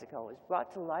from Mexico. It was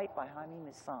brought to light by Jaime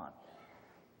Maussan.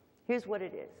 Here's what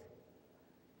it is.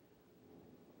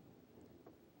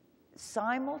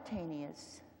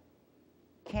 Simultaneous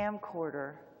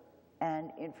camcorder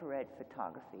and infrared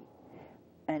photography,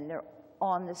 and they're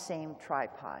on the same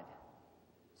tripod.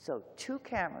 So 2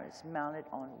 cameras mounted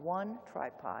on one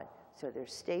tripod, so they're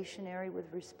stationary with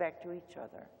respect to each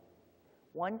other.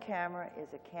 One camera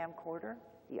is a camcorder,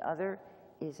 the other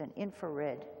is an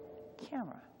infrared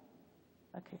camera.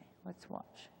 Okay, let's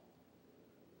watch.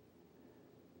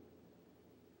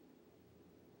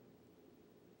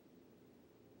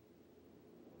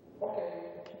 Okay.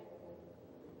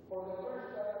 For the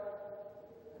first time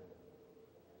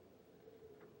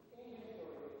in history,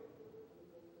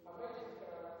 a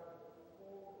Mexican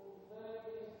whose name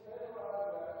is Pedro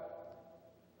Ávila,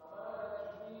 a man that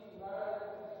should be united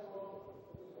in this world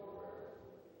with his workers,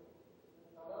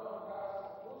 a man who has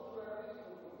muscular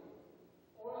history,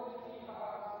 only he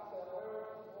has is a very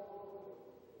small group.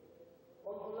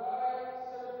 On July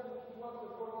 17, he was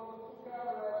recording 2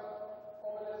 cameras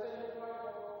over the same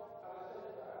tripod at the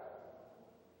same time.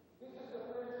 This is the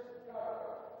first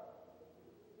camera.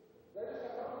 There is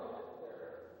a counter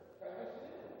there. Can you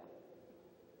see it?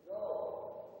 No,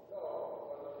 but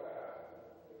you can.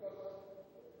 Because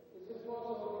it's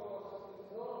impossible, because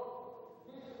it's not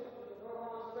visible to the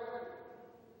normal spectrum.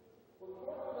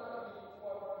 Unfortunately, what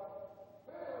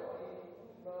Pedro did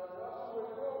was to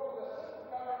record the same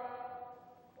camera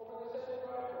over the same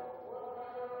tripod, one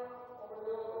camera over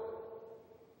the other.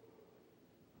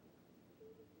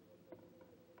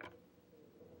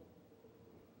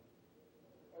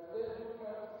 And then you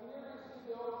can clearly see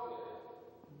the object.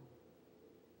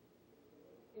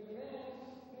 It means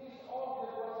this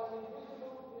object was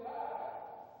invisible to the eye.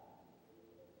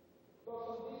 Because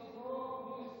in this group,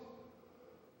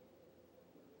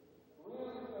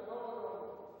 this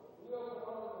real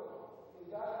phenomenon, is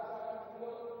that exactly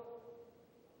real?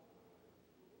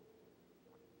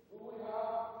 Do we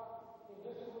have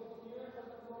invisible spheres at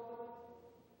this moment?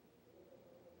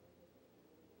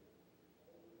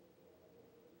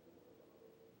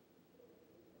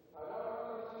 I don't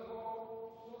know if you go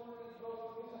soon it just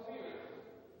disappears.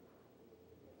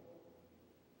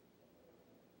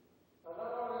 And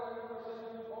now that we were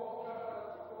saying both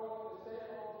cameras record the same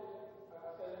object at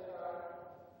the same time,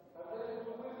 and then you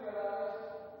will realize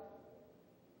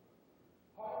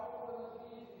how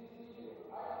important is this video.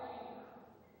 I think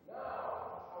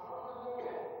now, around the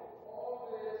world,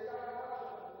 all the sky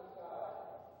watchers in the sky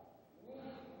need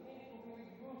to be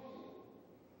using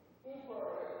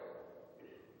infrared.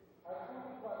 I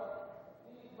think what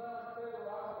this man Pedro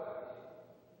Ávila did,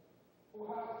 who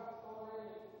has so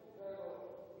many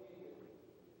incredible videos.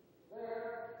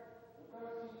 There, you can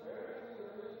see very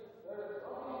clearly, there is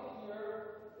nothing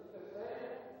here, it's the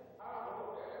same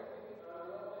arrow, everything, and the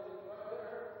other is right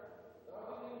there.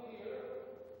 Nothing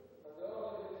here, and the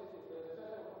other is in the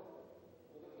center,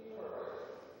 in the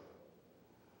infrared.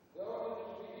 The other thing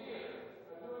should be here,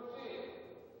 and you will see it.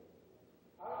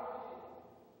 I don't think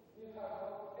this has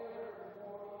not ever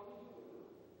before in history.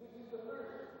 This is the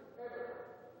first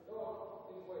ever done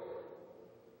this way.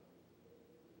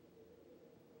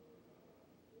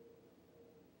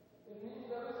 It means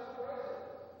there is a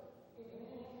presence. It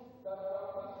means that what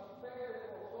we suspected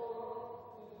for so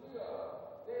long is real.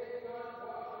 They can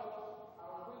watch us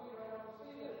and we can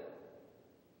see them.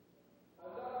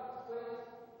 And that explains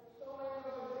so many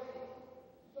other things,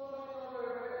 so many other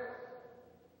events.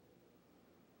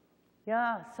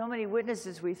 Yeah, so many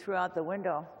witnesses we threw out the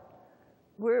window.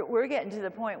 We're getting to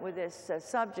the point with this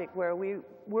subject where we're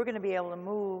going to be able to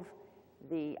move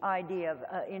the idea of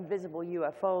invisible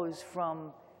UFOs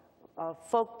from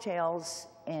folk tales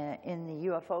in the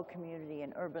UFO community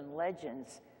and urban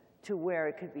legends to where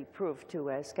it could be proved to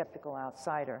a skeptical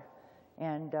outsider.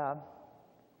 And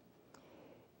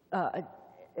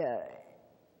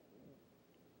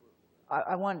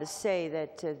I wanted to say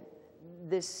that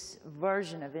this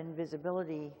version of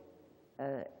invisibility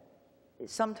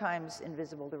is sometimes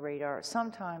invisible to radar,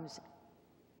 sometimes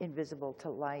invisible to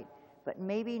light, but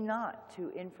maybe not to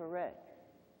infrared.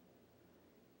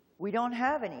 We don't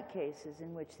have any cases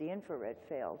in which the infrared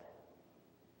failed.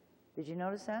 Did you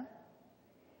notice that?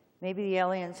 Maybe the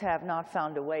aliens have not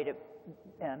found a way to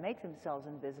make themselves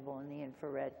invisible in the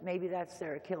infrared. Maybe that's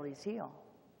their Achilles heel.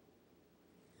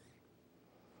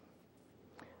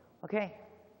 Okay,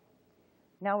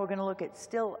 now we're going to look at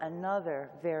still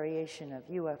another variation of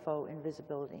UFO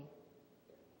invisibility.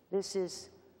 This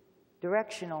is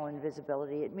directional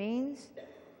invisibility. It means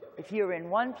if you're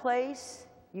in one place,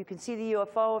 you can see the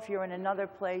UFO. If you're in another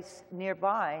place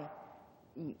nearby,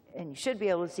 and you should be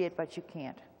able to see it, but you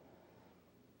can't.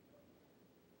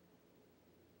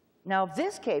 Now,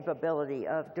 this capability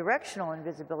of directional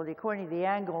invisibility, according to the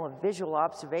angle of visual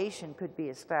observation, could be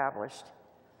established.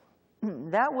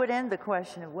 That would end the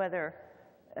question of whether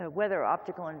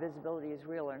optical invisibility is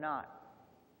real or not.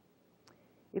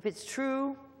 If it's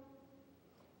true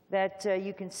that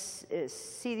you can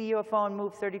see the UFO and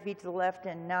move 30 feet to the left,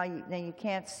 and now you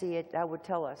can't see it, that would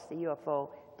tell us the UFO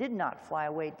did not fly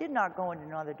away, did not go into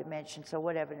another dimension. So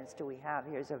what evidence do we have?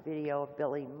 Here's a video of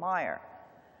Billy Meyer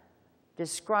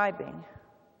describing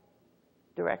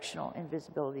directional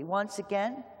invisibility. Once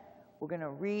again, we're going to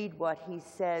read what he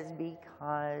says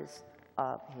because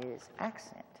of his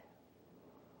accent.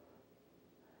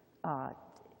 It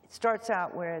starts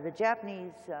out where the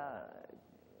Japanese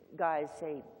guys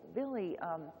say, Billy,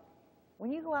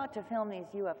 when you go out to film these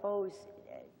UFOs,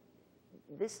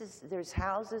 there's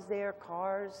houses there,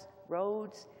 cars,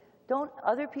 roads. Don't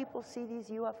other people see these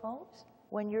UFOs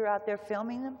when you're out there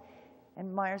filming them?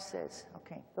 And Meyer says,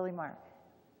 okay, Billy Meyer,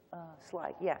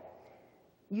 slide, yeah.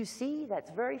 You see,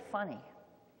 that's very funny.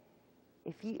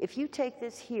 If you take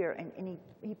this here, and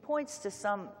he points to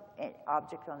some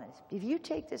object on this. If you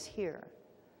take this here,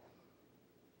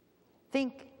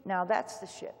 think, now that's the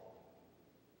ship.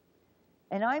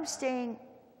 And I'm staying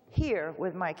here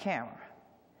with my camera.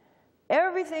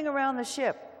 Everything around the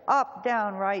ship, up,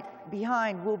 down, right,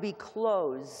 behind, will be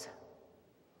closed.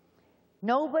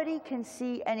 Nobody can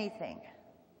see anything.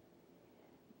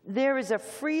 There is a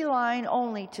free line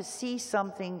only to see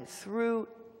something through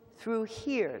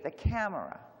here, the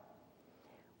camera,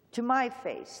 to my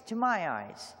face, to my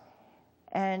eyes.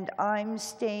 And I'm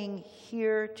staying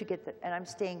here to get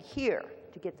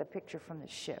the picture from the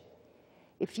ship.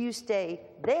 If you stay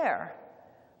there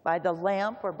by the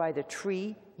lamp or by the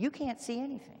tree, you can't see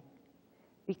anything,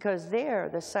 because there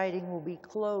the sighting will be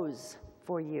closed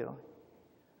for you.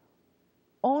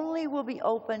 Only will be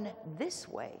open this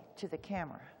way to the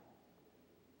camera.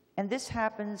 And this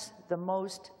happens the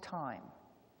most time.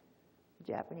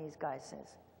 The Japanese guy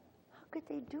says, how could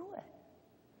they do it?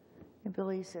 And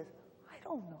Billy says, I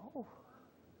don't know.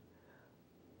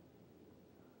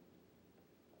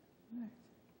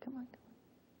 Come on.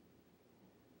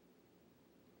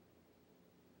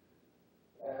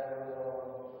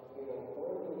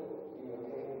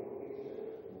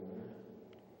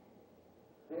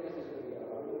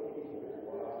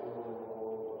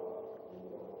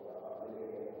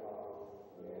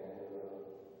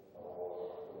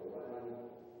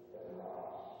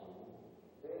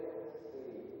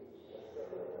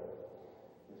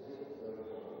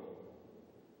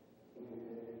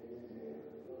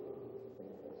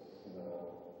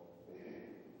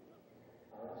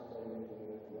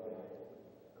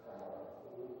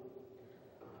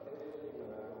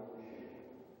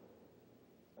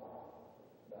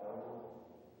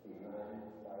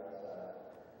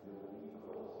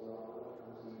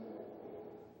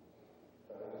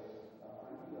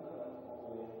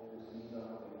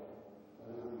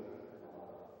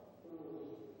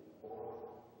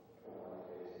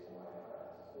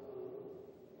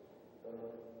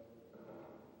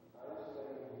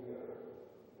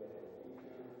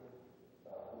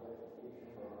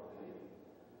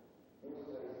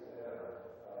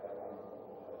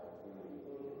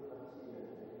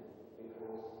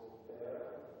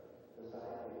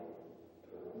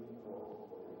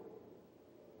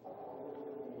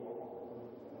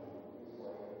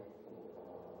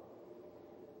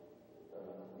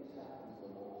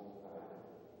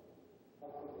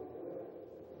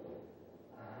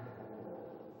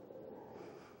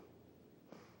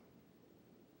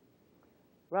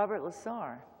 Robert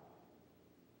Lasar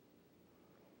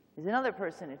is another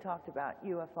person who talked about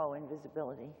UFO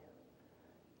invisibility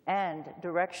and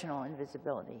directional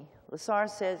invisibility. Lasar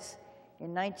says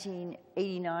in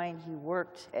 1989 he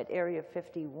worked at Area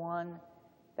 51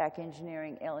 back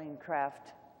engineering alien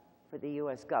craft for the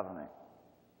US government.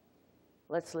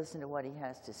 Let's listen to what he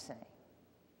has to say.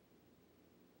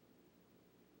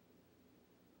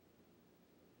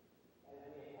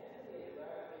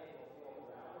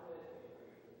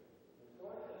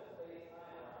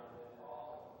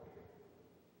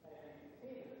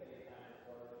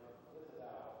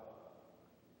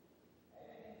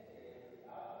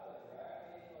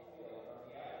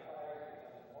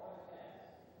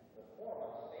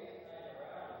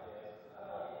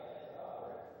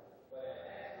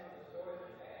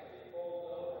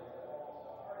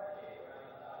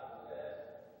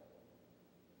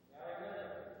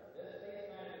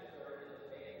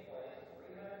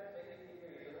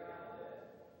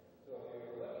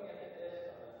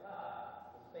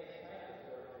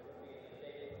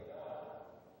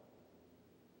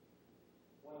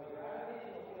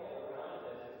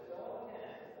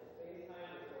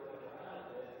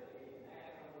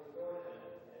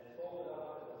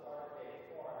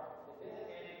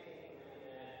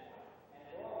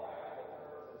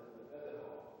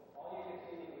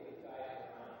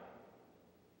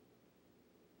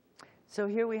 So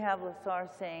here we have Lasar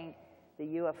saying the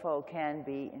UFO can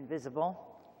be invisible.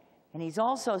 And he's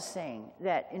also saying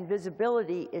that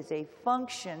invisibility is a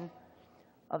function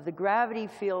of the gravity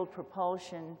field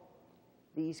propulsion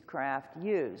these craft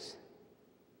use.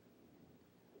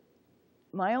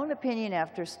 My own opinion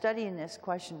after studying this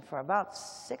question for about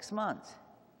 6 months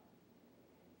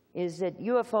is that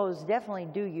UFOs definitely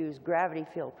do use gravity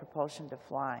field propulsion to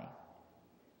fly.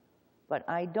 But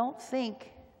I don't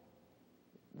think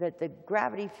that the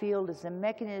gravity field is the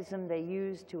mechanism they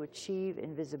use to achieve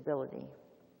invisibility.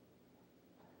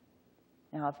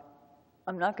 Now,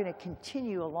 I'm not going to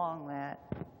continue along that,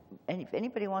 and if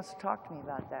anybody wants to talk to me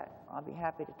about that, I'll be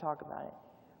happy to talk about it.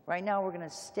 Right now, we're going to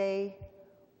stay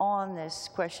on this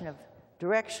question of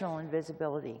directional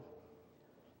invisibility.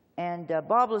 And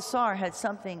Bob Lasar had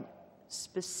something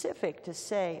specific to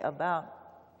say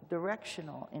about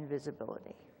directional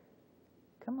invisibility.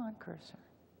 Come on, cursor.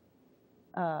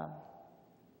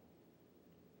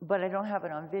 But I don't have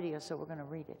it on video, so we're going to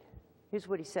read it. Here's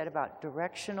what he said about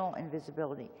directional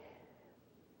invisibility.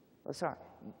 Lasar,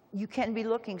 you can be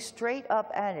looking straight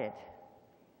up at it,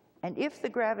 and if the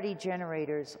gravity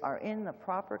generators are in the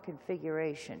proper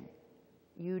configuration,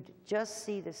 you'd just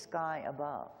see the sky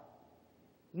above.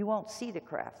 You won't see the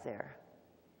craft there.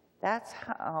 That's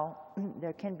how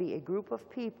there can be a group of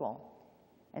people,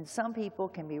 and some people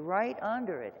can be right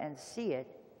under it and see it,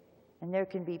 and there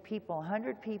can be people,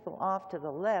 100 people off to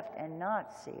the left and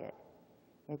not see it.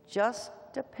 It just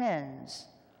depends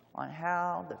on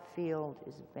how the field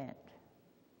is bent.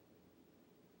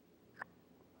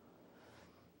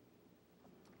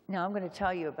 Now I'm going to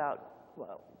tell you about,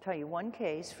 one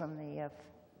case from the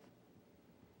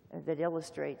that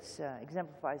illustrates,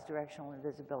 exemplifies directional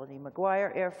invisibility.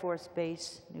 McGuire Air Force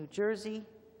Base, New Jersey,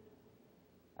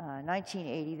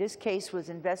 1980. This case was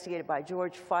investigated by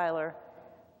George Filer,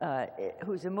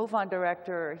 who's a MUFON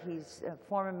director. He's a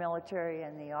former military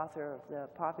and the author of the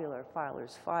popular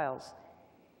Filer's Files.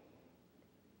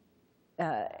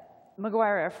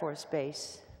 McGuire Air Force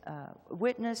Base,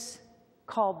 witness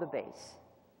called the base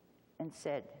and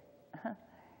said,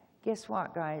 guess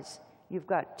what, guys? You've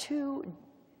got 2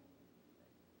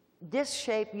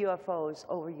 disc-shaped UFOs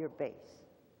over your base.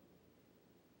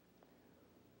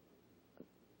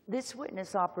 This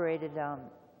witness operated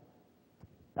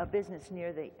a business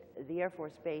near the Air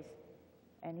Force Base,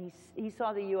 and he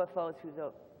saw the UFO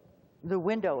through the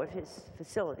window of his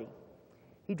facility.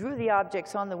 He drew the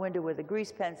objects on the window with a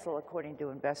grease pencil, according to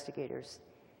investigators.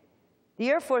 The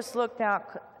Air Force looked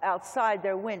outside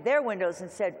their windows and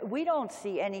said, "We don't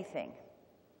see anything."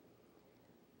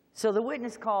 So the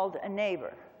witness called a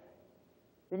neighbor.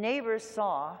 The neighbors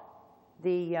saw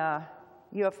the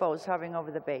UFOs hovering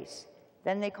over the base.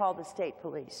 Then they called the state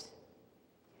police.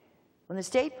 When the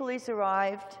state police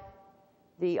arrived,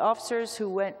 the officers who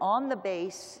went on the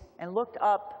base and looked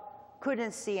up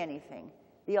couldn't see anything.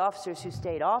 The officers who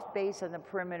stayed off base on the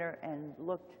perimeter and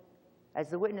looked, as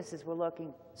the witnesses were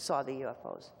looking, saw the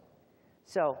UFOs.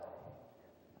 So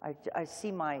I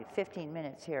see my 15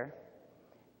 minutes here.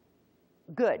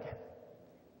 Good.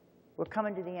 We're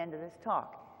coming to the end of this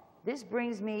talk. This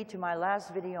brings me to my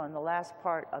last video and the last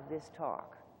part of this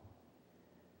talk.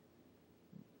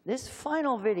 This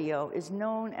final video is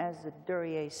known as the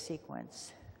Duryea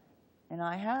sequence, and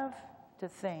I have to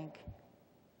thank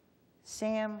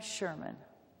Sam Sherman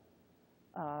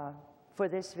for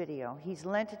this video. He's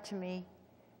lent it to me,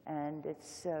 and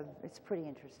it's pretty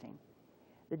interesting.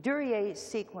 The Duryea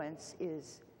sequence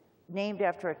is named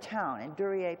after a town in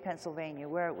Duryea, Pennsylvania,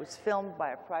 where it was filmed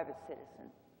by a private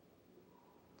citizen.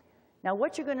 Now,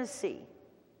 what you're going to see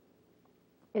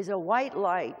is a white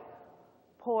light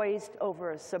poised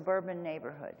over a suburban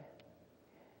neighborhood.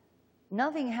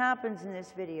 Nothing happens in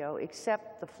this video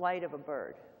except the flight of a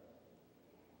bird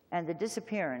and the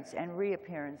disappearance and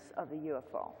reappearance of the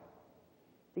UFO.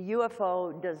 The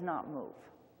UFO does not move.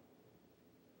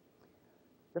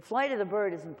 The flight of the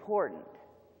bird is important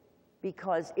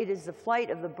because it is the flight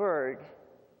of the bird,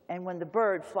 and when the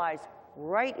bird flies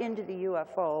right into the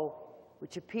UFO,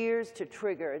 which appears to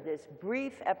trigger this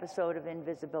brief episode of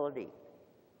invisibility.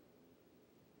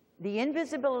 The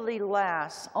invisibility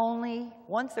lasts only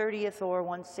 1/30th or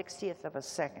 1/60th of a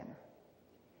second.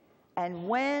 And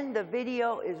when the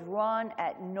video is run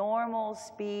at normal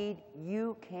speed,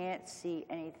 you can't see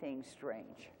anything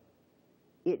strange.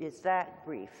 It is that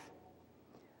brief.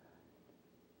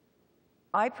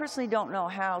 I personally don't know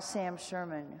how Sam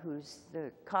Sherman, who's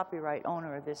the copyright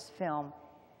owner of this film,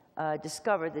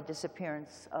 discovered the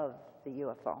disappearance of the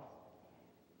UFO,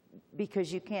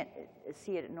 because you can't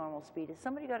see it at normal speed. Has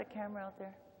somebody got a camera out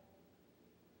there?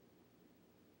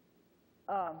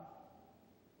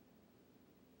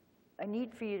 I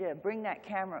need for you to bring that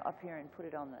camera up here and put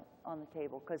it on the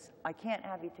table, because I can't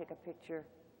have you take a picture.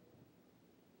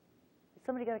 Has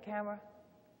somebody got a camera?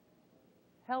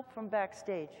 Help from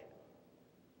backstage.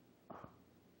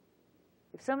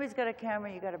 If somebody's got a camera,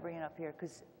 you got to bring it up here,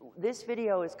 because this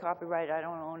video is copyrighted. I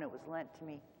don't own it. It was lent to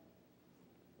me.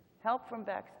 Help from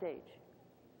backstage.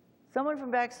 Someone from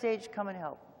backstage, come and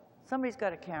help. Somebody's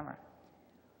got a camera.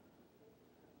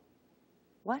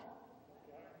 What?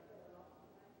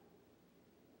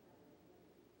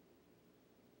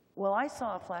 Well, I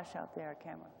saw a flash out there, a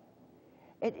camera.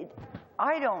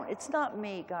 It's not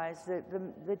me, guys.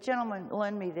 The gentleman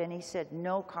lent me then, he said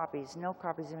no copies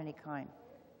of any kind.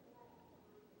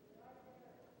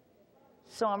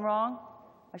 So I'm wrong?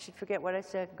 I should forget what I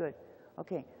said? Good.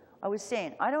 Okay. I was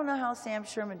saying, I don't know how Sam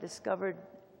Sherman discovered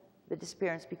the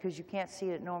disappearance, because you can't see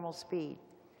it at normal speed.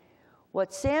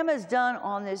 What Sam has done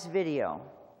on this video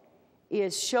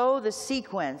is show the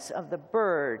sequence of the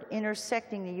bird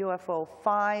intersecting the UFO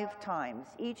 5 times,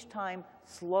 each time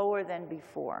slower than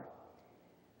before.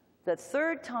 The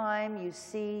 3rd time you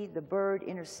see the bird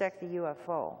intersect the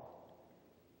UFO,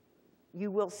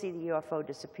 you will see the UFO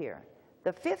disappear.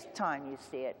 The 5th time you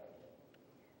see it,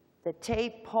 the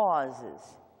tape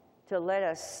pauses to let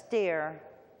us stare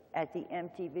at the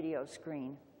empty video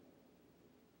screen.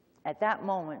 At that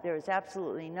moment, there is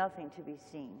absolutely nothing to be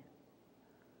seen.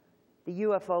 The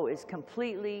UFO is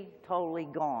completely, totally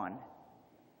gone.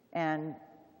 And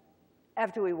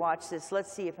after we watch this,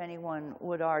 let's see if anyone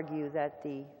would argue that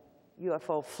the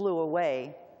UFO flew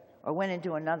away or went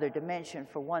into another dimension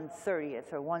for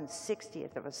 1/30th or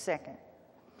 1/60th of a second.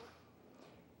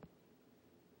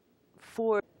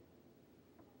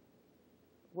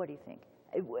 What do you think?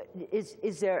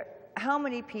 Is there, how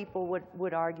many people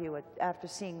would argue after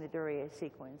seeing the Duryea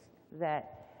sequence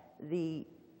that the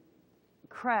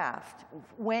craft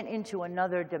went into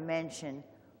another dimension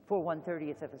for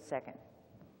 1/30th of a second?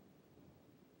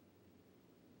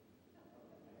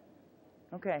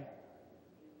 Okay.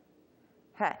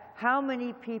 How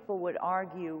many people would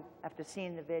argue after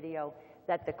seeing the video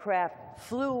that the craft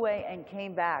flew away and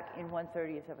came back in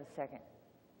 1/30th of a second?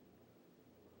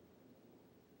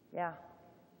 Yeah.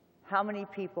 How many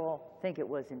people think it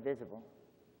was invisible,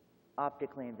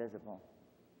 optically invisible?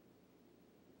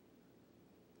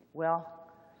 Well,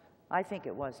 I think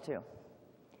it was too.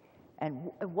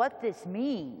 And what this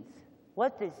means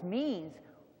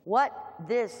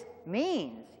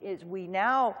is we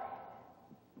now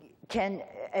can,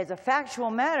 as a factual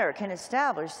matter, can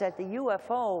establish that the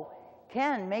UFO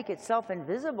can make itself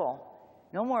invisible.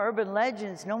 No more urban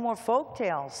legends, no more folk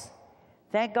tales.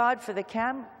 Thank God for the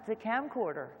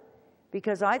camcorder,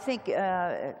 because I think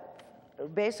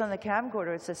based on the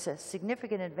camcorder, it's a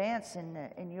significant advance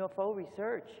in UFO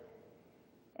research.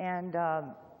 And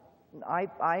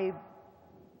I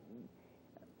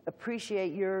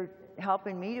appreciate your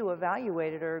helping me to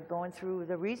evaluate it, or going through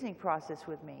the reasoning process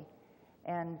with me.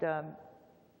 And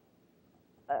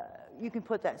you can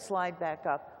put that slide back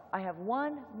up. I have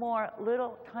one more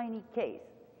little tiny case.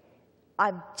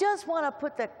 I just want to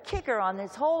put the kicker on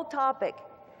this whole topic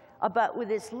about with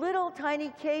this little tiny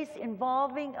case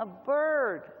involving a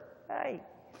bird, hey,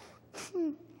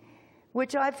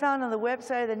 which I found on the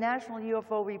website of the National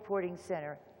UFO Reporting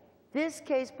Center. This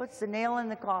case puts the nail in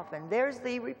the coffin. There's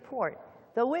the report.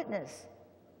 The witness,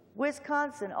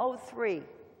 Wisconsin, 03.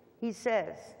 He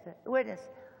says, the witness,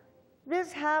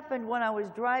 this happened when I was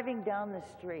driving down the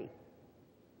street.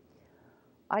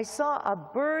 I saw a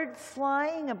bird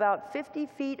flying about 50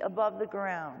 feet above the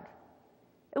ground.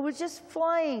 It was just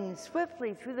flying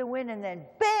swiftly through the wind, and then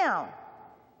bam!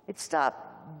 It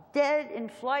stopped dead in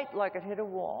flight like it hit a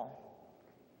wall.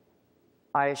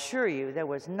 I assure you, there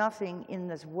was nothing in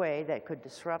this way that could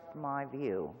disrupt my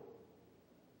view.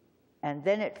 And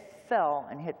then it fell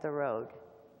and hit the road.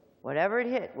 Whatever it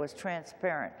hit was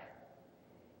transparent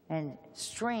and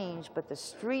strange, but the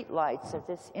street lights at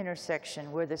this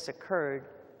intersection where this occurred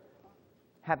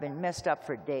have been messed up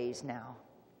for days now.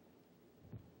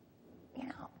 You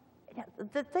know,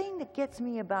 the thing that gets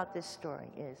me about this story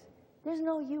is there's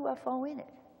no UFO in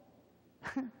it.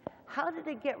 How did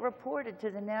it get reported to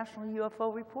the National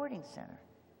UFO Reporting Center?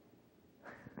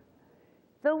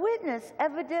 The witness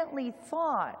evidently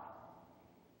thought,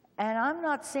 and I'm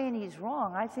not saying he's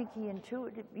wrong, I think he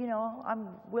intuited, you know, I'm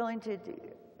willing to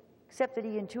accept that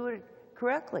he intuited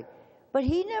correctly. But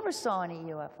he never saw any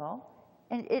UFO,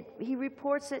 and he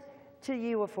reports it to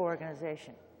the UFO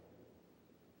organization.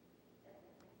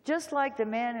 Just like the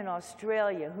man in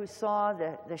Australia who saw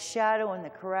the shadow in the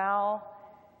corral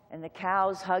and the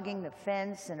cows hugging the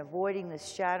fence and avoiding the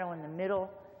shadow in the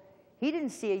middle, he didn't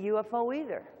see a UFO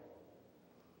either.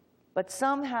 But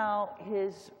somehow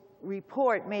his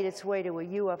report made its way to a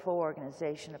UFO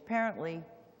organization. Apparently,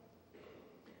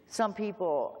 some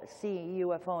people see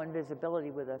UFO invisibility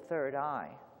with a third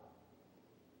eye.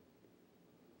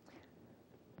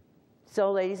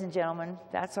 So, ladies and gentlemen,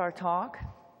 that's our talk.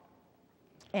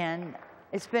 And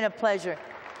it's been a pleasure.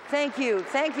 Thank you.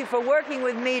 Thank you for working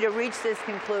with me to reach this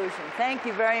conclusion. Thank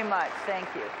you very much. Thank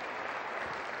you.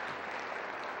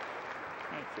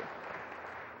 Thank you.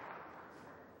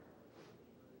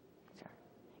 Sure.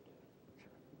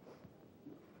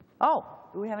 Oh,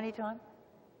 do we have any time?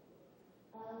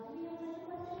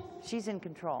 She's in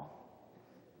control.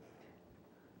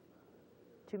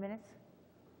 2 minutes?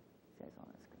 It says on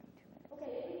the screen 2 minutes.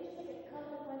 Okay, if you just take a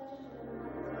couple of questions.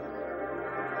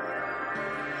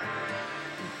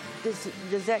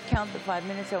 Does that count the 5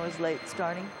 minutes I was late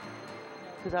starting?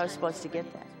 Because I was supposed to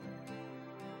get that.